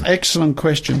of men? Excellent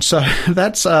question. So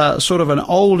that's sort of an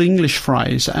old English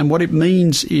phrase, and what it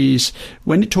means is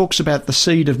when it talks about the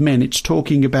seed of men, it's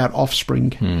talking about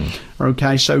offspring.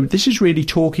 Okay, so this is really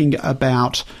talking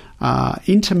about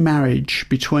intermarriage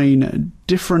between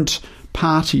different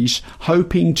parties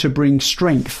hoping to bring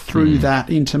strength through that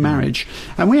intermarriage.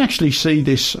 And we actually see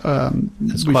this...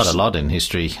 It's quite a lot in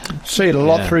history. See it a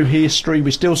lot through history.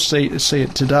 We still see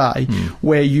it today,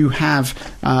 where you have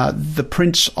the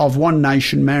prince of one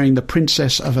nation marrying the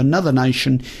princess of another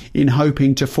nation in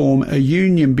hoping to form a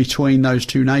union between those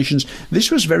two nations. This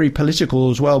was very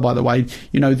political as well, by the way.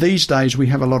 You know, these days we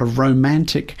have a lot of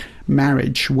romantic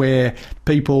marriage where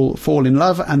people fall in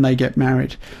love and they get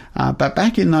married. But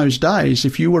back in those days,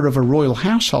 if you were of a royal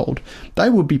household, they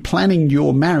would be planning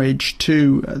your marriage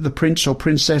to the prince or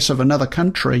princess of another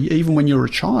country, even when you were a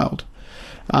child,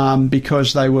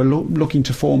 because they were looking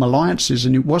to form alliances.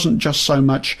 And it wasn't just so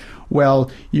much,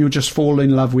 well, you just fall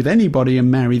in love with anybody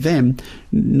and marry them.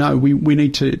 No, we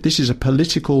need to, this is a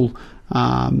political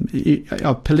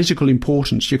of political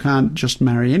importance. You can't just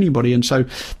marry anybody. And so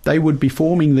they would be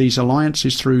forming these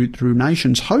alliances through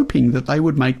nations, hoping that they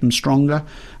would make them stronger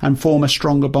and form a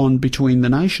stronger bond between the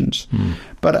nations.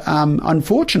 But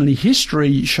unfortunately,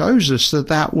 history shows us that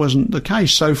that wasn't the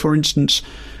case. So, for instance,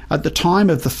 at the time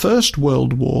of the First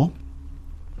World War,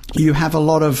 you have a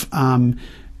lot of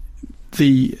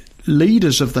the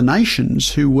leaders of the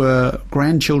nations who were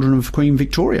grandchildren of Queen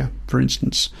Victoria, for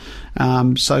instance.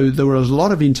 So there was a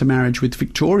lot of intermarriage with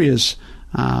Victoria's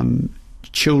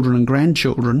children and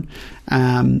grandchildren,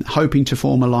 hoping to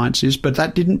form alliances, but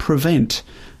that didn't prevent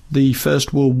the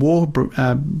First World War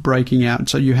breaking out.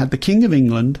 So you had the King of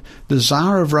England, the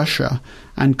Tsar of Russia,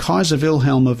 and Kaiser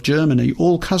Wilhelm of Germany,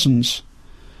 all cousins.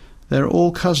 They're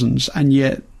all cousins, and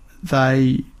yet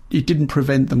it didn't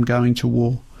prevent them going to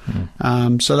war.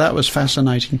 So that was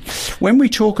fascinating. When we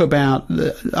talk about,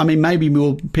 maybe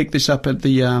we'll pick this up at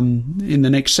the in the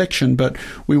next section, but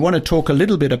we want to talk a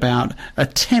little bit about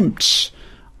attempts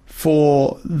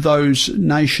for those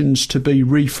nations to be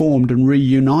reformed and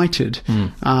reunited,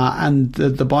 and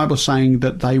the Bible saying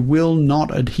that they will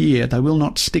not adhere, they will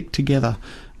not stick together.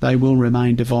 They will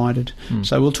remain divided.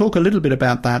 So we'll talk a little bit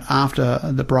about that after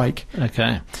the break.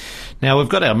 Okay. Now, we've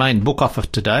got our main book offer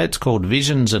today. It's called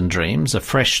Visions and Dreams, a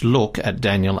fresh look at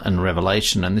Daniel and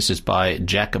Revelation, and this is by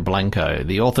Jack Blanco.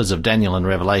 The authors of Daniel and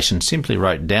Revelation simply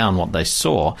wrote down what they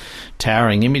saw: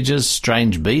 towering images,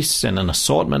 strange beasts, and an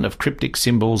assortment of cryptic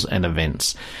symbols and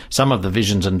events. Some of the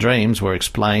visions and dreams were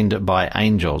explained by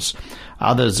angels.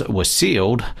 Others were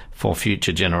sealed for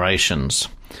future generations.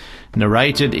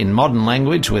 Narrated in modern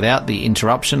language without the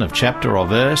interruption of chapter or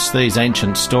verse, these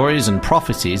ancient stories and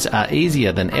prophecies are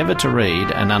easier than ever to read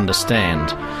and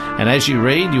understand. And as you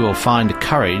read, you will find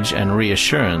courage and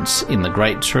reassurance in the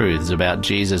great truths about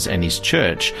Jesus and his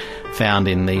church found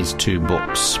in these two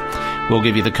books. We'll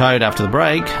give you the code after the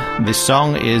break. This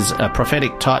song is a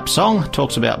prophetic type song. It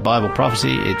talks about Bible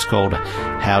prophecy. It's called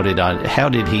How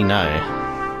Did He Know?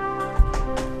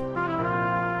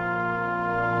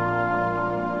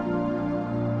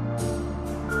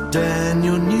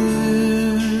 Daniel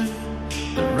knew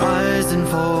the rise and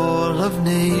fall of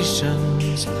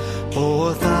nations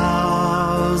for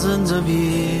thousands of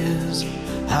years.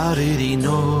 How did he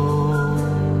know?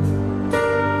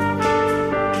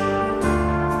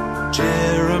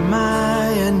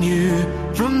 Jeremiah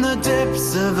knew from the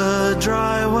depths of a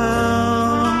dry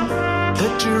well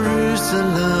that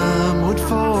Jerusalem would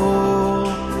fall.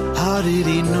 How did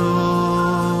he know?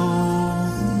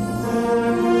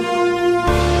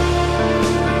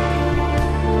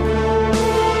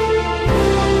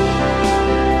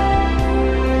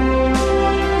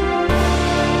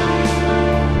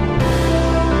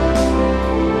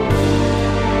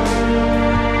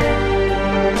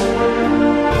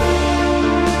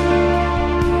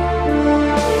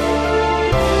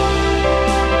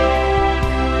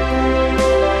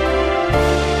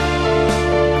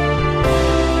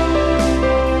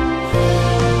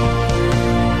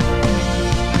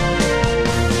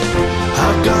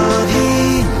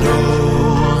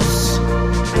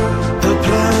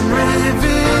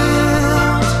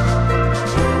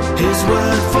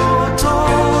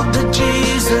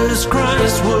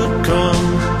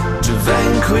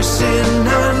 vanquishing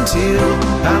until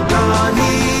our God,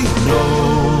 He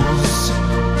knows.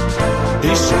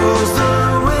 He shows the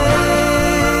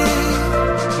way.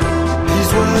 His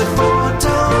word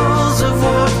foretells of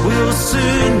what will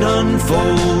soon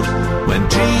unfold when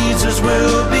Jesus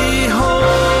will behold.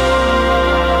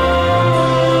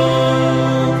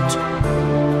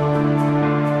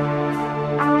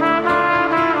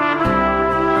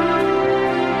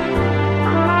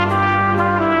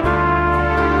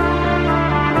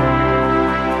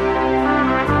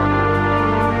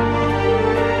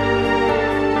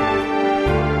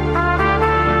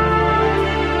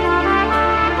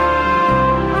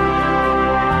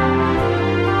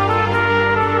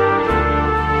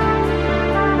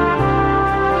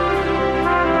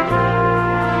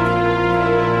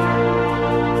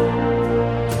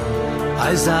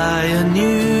 Isaiah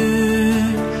knew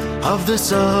of the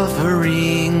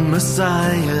suffering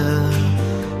Messiah.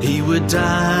 He would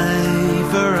die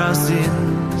for our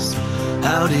sins.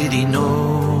 How did he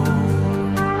know?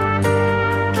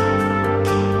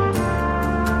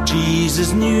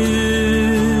 Jesus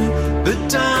knew, but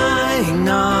dying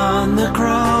on the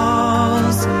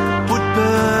cross would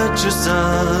purchase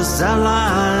us our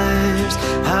lives.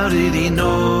 How did he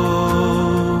know?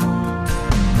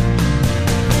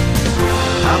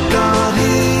 God,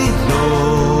 He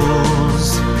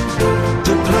knows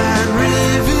the plan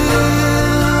revealed.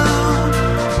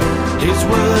 His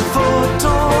word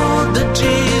foretold that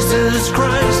Jesus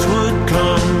Christ would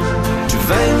come to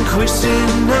vanquish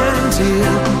sin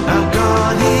until our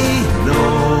God, He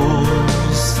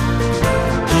knows.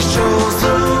 He shows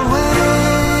the way.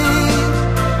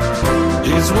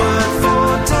 His word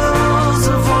foretells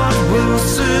of what will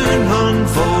soon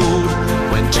unfold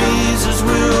when Jesus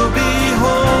will be.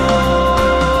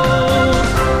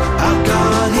 Our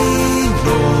God, He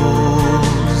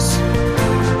knows.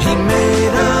 He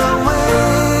made a way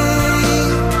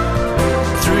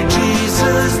through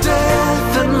Jesus'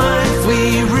 death and life. We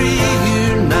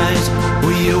reunite.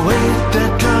 We await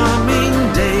that coming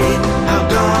day. Our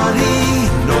God, He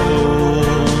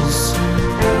knows.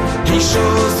 He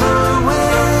shows the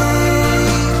way.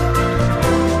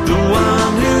 The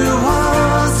one who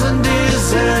was and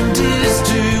is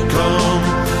to come.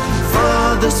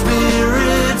 The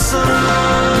Spirit's Son.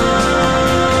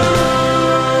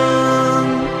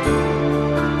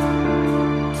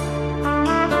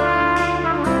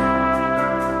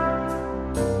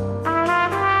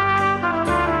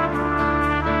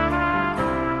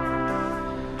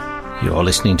 You're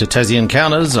listening to Tassie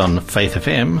Encounters on Faith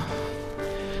FM.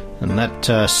 And that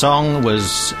song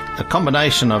was a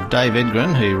combination of Dave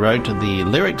Edgren, who wrote the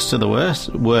lyrics to the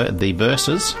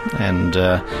verses, and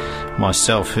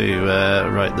myself, who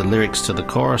wrote the lyrics to the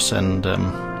chorus and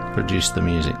produced the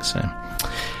music. So,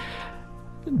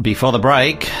 before the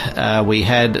break, we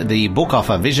had the book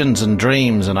offer, Visions and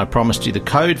Dreams, and I promised you the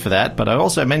code for that. But I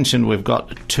also mentioned we've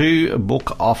got two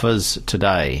book offers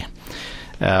today.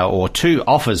 Or two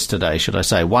offers today, should I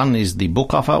say. One is the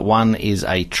book offer, one is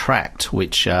a tract,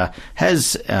 which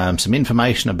has some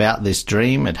information about this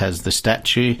dream. It has the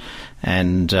statue,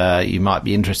 and you might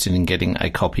be interested in getting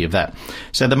a copy of that.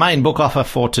 So the main book offer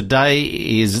for today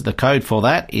is, the code for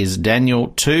that is Daniel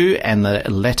 2 and the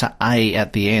letter A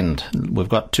at the end. We've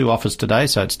got two offers today,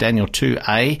 so it's Daniel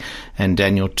 2A and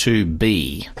Daniel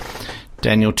 2B.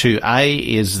 Daniel 2A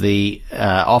is the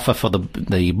offer for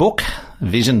the book,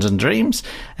 Visions and Dreams,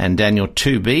 and Daniel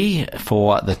 2B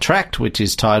for the tract, which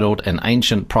is titled An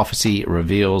Ancient Prophecy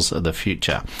Reveals the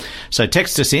Future. So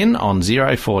text us in on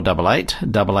 0488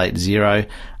 880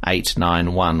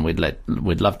 891.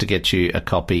 We'd love to get you a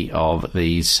copy of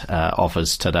these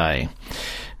offers today.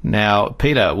 Now,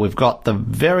 Peter, we've got the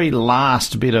very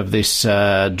last bit of this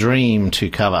dream to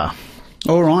cover.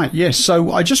 All right, yes.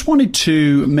 So I just wanted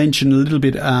to mention a little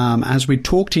bit, as we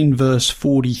talked in verse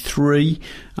 43,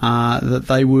 that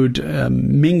they would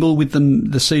mingle with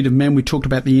them, the seed of men. We talked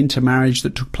about the intermarriage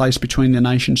that took place between the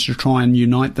nations to try and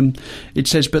unite them. It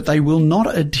says, but they will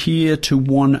not adhere to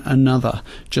one another,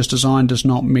 just as iron does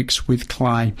not mix with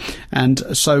clay. And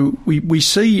so we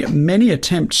see many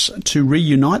attempts to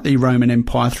reunite the Roman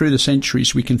Empire through the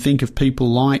centuries. We can think of people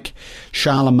like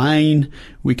Charlemagne.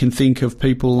 We can think of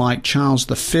people like Charles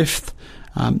V.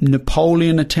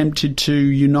 Napoleon attempted to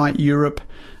unite Europe.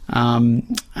 Even,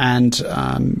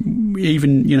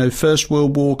 First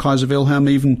World War, Kaiser Wilhelm,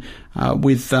 even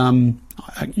with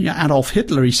Adolf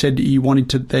Hitler, he said he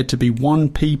wanted there to be one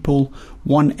people,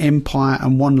 one empire,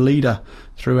 and one leader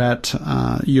throughout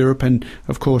Europe. And,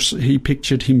 of course, he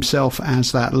pictured himself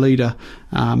as that leader,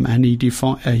 and he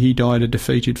died a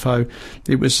defeated foe.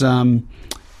 It was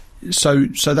So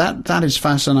that is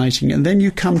fascinating. And then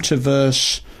you come to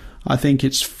verse, I think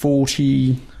it's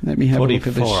 40. Let me have 44, a look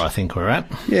at this. I think we're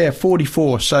at. Yeah,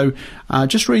 44. So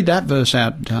just read that verse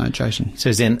out, Jason. It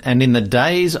says, And in the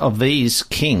days of these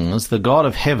kings, the God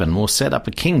of heaven will set up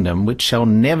a kingdom which shall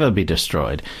never be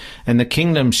destroyed, and the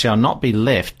kingdom shall not be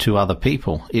left to other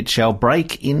people. It shall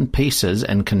break in pieces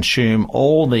and consume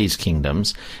all these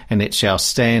kingdoms, and it shall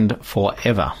stand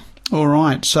forever. All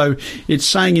right, so it's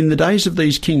saying in the days of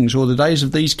these kings, or the days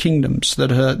of these kingdoms,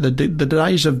 that are the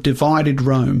days of divided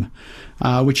Rome,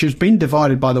 which has been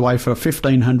divided, by the way, for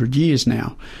 1,500 years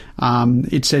now.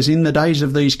 It says, in the days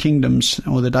of these kingdoms,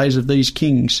 or the days of these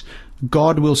kings,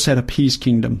 God will set up his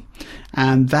kingdom.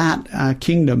 And that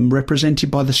kingdom, represented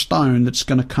by the stone that's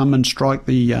going to come and strike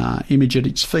the image at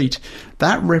its feet,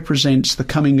 that represents the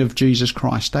coming of Jesus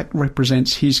Christ. That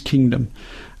represents his kingdom.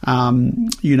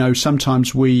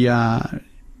 Sometimes we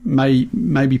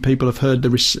maybe people have heard the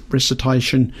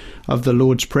recitation of the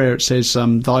Lord's Prayer. It says,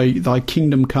 thy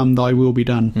kingdom come, thy will be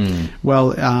done.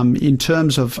 Well, in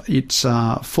terms of its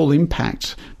full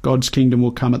impact, God's kingdom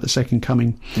will come at the second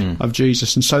coming of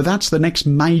Jesus. And so that's the next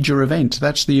major event.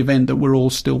 That's the event that we're all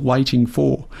still waiting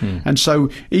for. And so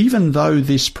even though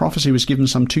this prophecy was given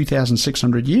some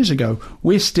 2,600 years ago,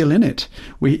 we're still in it.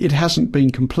 It hasn't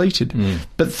been completed.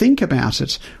 But think about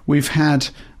it. We've had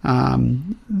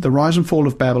the rise and fall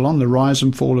of Babylon, the rise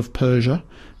and fall of Persia,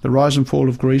 the rise and fall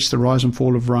of Greece, the rise and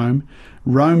fall of Rome.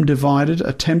 Rome divided,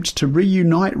 attempts to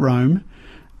reunite Rome.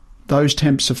 Those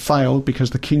attempts have failed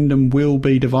because the kingdom will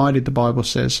be divided, the Bible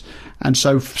says. And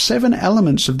so 7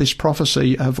 elements of this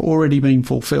prophecy have already been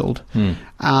fulfilled.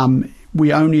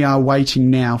 We only are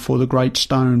waiting now for the great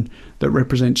stone that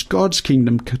represents God's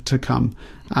kingdom to come.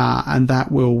 And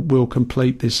that will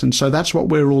complete this. And so that's what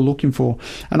we're all looking for.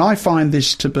 And I find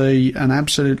this to be an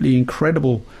absolutely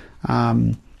incredible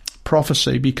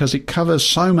prophecy because it covers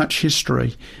so much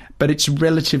history, but it's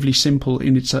relatively simple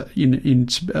in its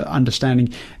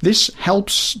understanding. This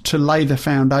helps to lay the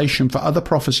foundation for other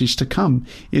prophecies to come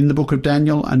in the book of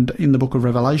Daniel and in the book of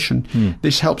Revelation.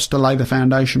 This helps to lay the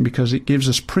foundation because it gives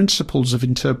us principles of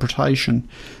interpretation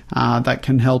that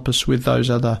can help us with those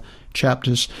other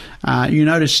chapters. You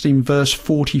noticed in verse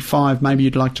 45, maybe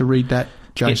you'd like to read that,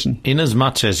 Jason.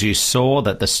 Inasmuch as you saw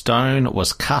that the stone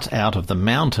was cut out of the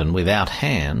mountain without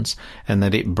hands, and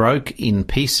that it broke in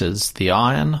pieces the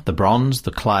iron, the bronze,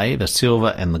 the clay, the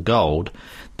silver, and the gold,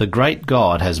 the great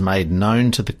God has made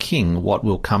known to the king what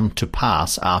will come to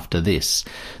pass after this.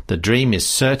 The dream is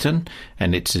certain,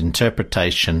 and its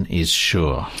interpretation is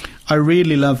sure. I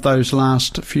really love those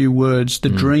last few words. The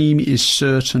dream is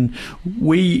certain.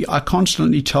 We are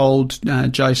constantly told,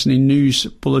 Jason, in news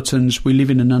bulletins, we live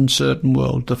in an uncertain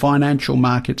world. The financial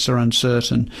markets are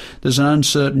uncertain. There's an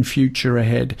uncertain future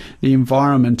ahead. The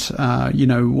environment,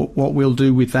 what we'll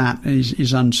do with that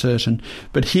is uncertain.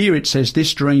 But here it says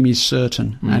this dream is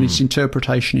certain and its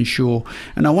interpretation is sure.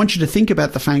 And I want you to think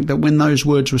about the fact that when those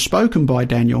words were spoken by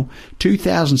Daniel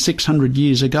 2,600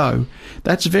 years ago,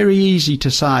 that's very easy to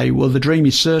say, well, the dream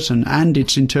is certain and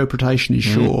its interpretation is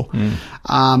sure.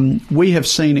 We have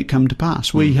seen it come to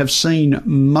pass. We have seen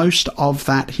most of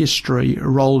that history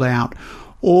rolled out.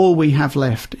 All we have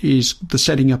left is the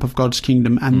setting up of God's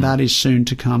kingdom, and that is soon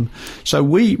to come. So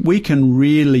we can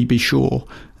really be sure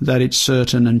that it's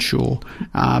certain and sure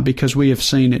because we have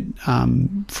seen it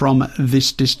from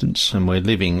this distance. And we're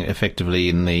living effectively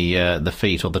in the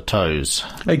feet or the toes.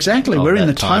 Exactly. We're in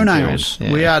the toenails.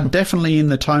 Yeah. We are definitely in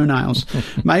the toenails.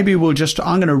 Maybe I'm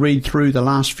going to read through the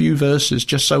last few verses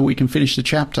just so we can finish the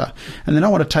chapter. And then I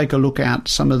want to take a look at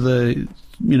some of the,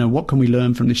 what can we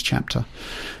learn from this chapter.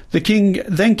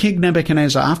 Then King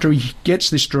Nebuchadnezzar, after he gets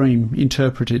this dream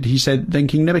interpreted, he said, then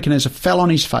King Nebuchadnezzar fell on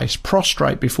his face,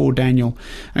 prostrate before Daniel,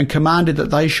 and commanded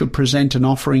that they should present an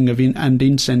offering of and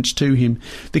incense to him.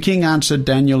 The king answered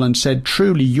Daniel and said,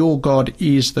 truly your God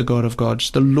is the God of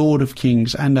gods, the Lord of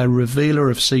kings, and a revealer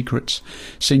of secrets,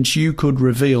 since you could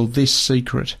reveal this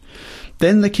secret.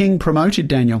 Then the king promoted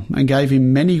Daniel and gave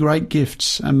him many great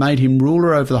gifts and made him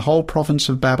ruler over the whole province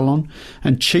of Babylon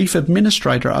and chief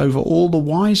administrator over all the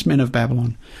wise men of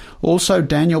Babylon. Also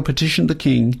Daniel petitioned the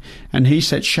king, and he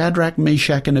set Shadrach,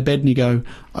 Meshach, and Abednego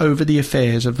over the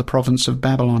affairs of the province of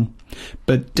Babylon.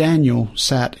 But Daniel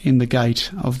sat in the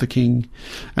gate of the king.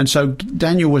 And so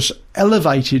Daniel was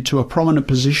elevated to a prominent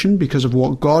position because of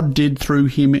what God did through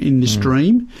him in this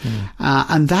dream.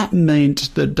 And that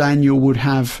meant that Daniel would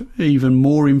have even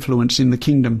more influence in the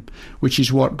kingdom, which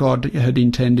is what God had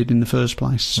intended in the first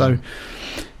place. So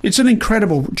It's an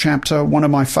incredible chapter, one of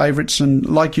my favourites, and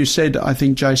like you said, I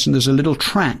think, Jason, there's a little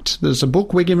tract. There's a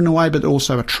book we're giving away, but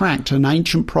also a tract. An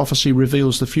ancient prophecy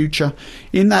reveals the future.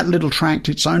 In that little tract,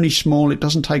 it's only small, it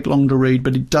doesn't take long to read,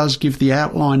 but it does give the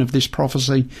outline of this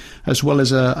prophecy, as well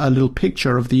as a little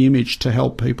picture of the image to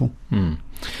help people.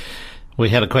 We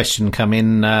had a question come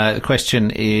in. The question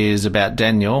is about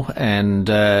Daniel, and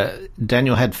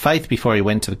Daniel had faith before he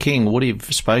went to the king. Would he have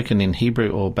spoken in Hebrew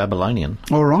or Babylonian?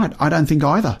 All right, I don't think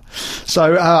either.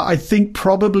 So I think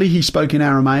probably he spoke in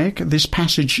Aramaic. This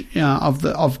passage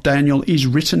of Daniel is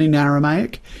written in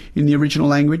Aramaic, in the original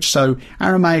language. So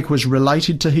Aramaic was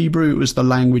related to Hebrew. It was the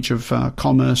language of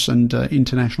commerce and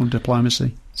international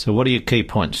diplomacy. So what are your key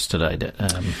points today?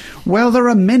 Well, there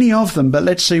are many of them, but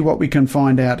let's see what we can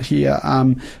find out here.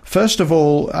 First of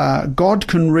all, God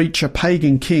can reach a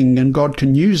pagan king, and God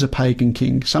can use a pagan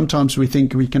king. Sometimes we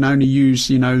think we can only use,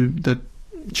 the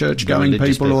church-going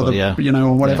people or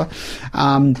or whatever.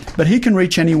 Yeah. But he can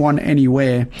reach anyone,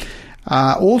 anywhere.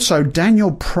 Also,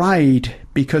 Daniel prayed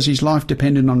because his life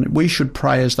depended on it. We should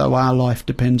pray as though our life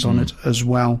depends on it as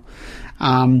well.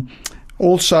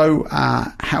 Also,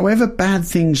 however bad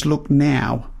things look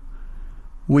now,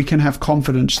 we can have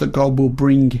confidence that God will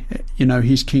bring,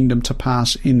 his kingdom to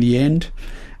pass in the end.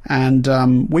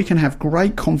 And we can have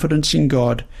great confidence in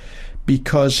God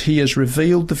because he has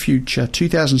revealed the future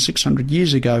 2,600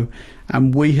 years ago,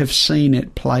 and we have seen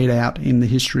it played out in the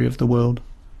history of the world.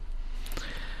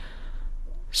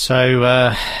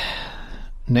 So,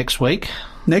 next week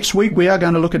we are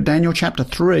going to look at Daniel chapter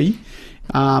 3.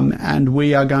 And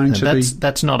we are going to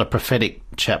That's not a prophetic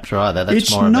chapter either.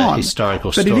 That's more of a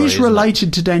historical story. But it is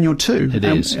related to Daniel too. It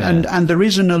is. Yeah. And there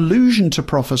is an allusion to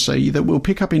prophecy that we'll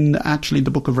pick up in actually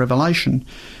the book of Revelation.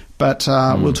 But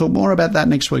we'll talk more about that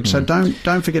next week. So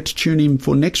don't forget to tune in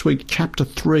for next week, chapter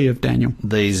 3 of Daniel.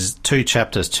 These two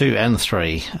chapters, 2 and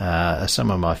 3, are some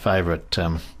of my favourite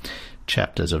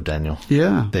chapters of Daniel.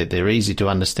 Yeah. They're easy to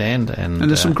understand. And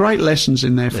there's some great lessons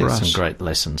in there for us. There's some great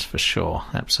lessons for sure.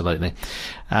 Absolutely.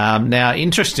 Now,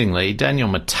 interestingly, Daniel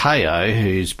Matteo,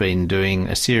 who's been doing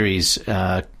a series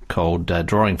called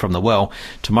Drawing from the Well,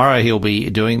 tomorrow he'll be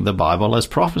doing the Bible as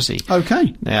prophecy.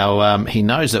 Okay. Now, he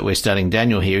knows that we're studying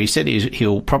Daniel here. He said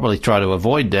he'll probably try to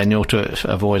avoid Daniel to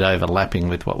avoid overlapping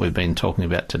with what we've been talking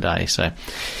about today. So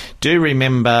do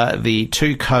remember the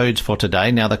 2 codes for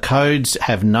today. Now, the codes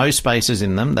have no spaces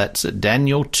in them. That's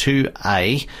Daniel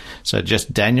 2A. So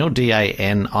just Daniel,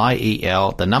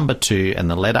 D-A-N-I-E-L, the number 2 and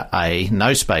the letter A,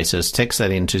 no spaces. Text that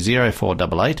into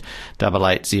 0488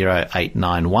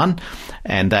 880891.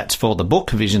 And that's for the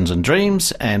book Visions and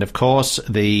Dreams. And of course,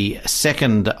 the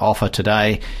second offer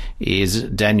today is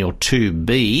Daniel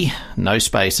 2B, no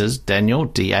spaces, Daniel,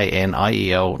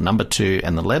 D-A-N-I-E-L, number 2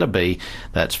 and the letter B.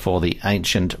 That's for the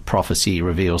Ancient Prophecy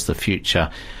Reveals the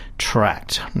Future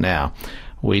tract. Now,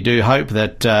 we do hope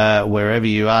that wherever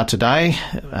you are today,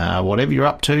 whatever you're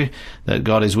up to, that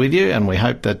God is with you, and we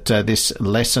hope that this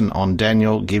lesson on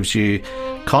Daniel gives you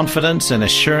confidence and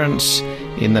assurance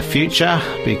in the future,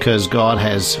 because God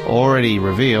has already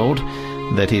revealed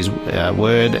that his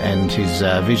word and his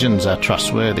visions are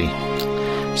trustworthy.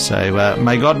 So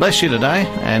may God bless you today,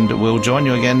 and we'll join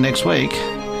you again next week.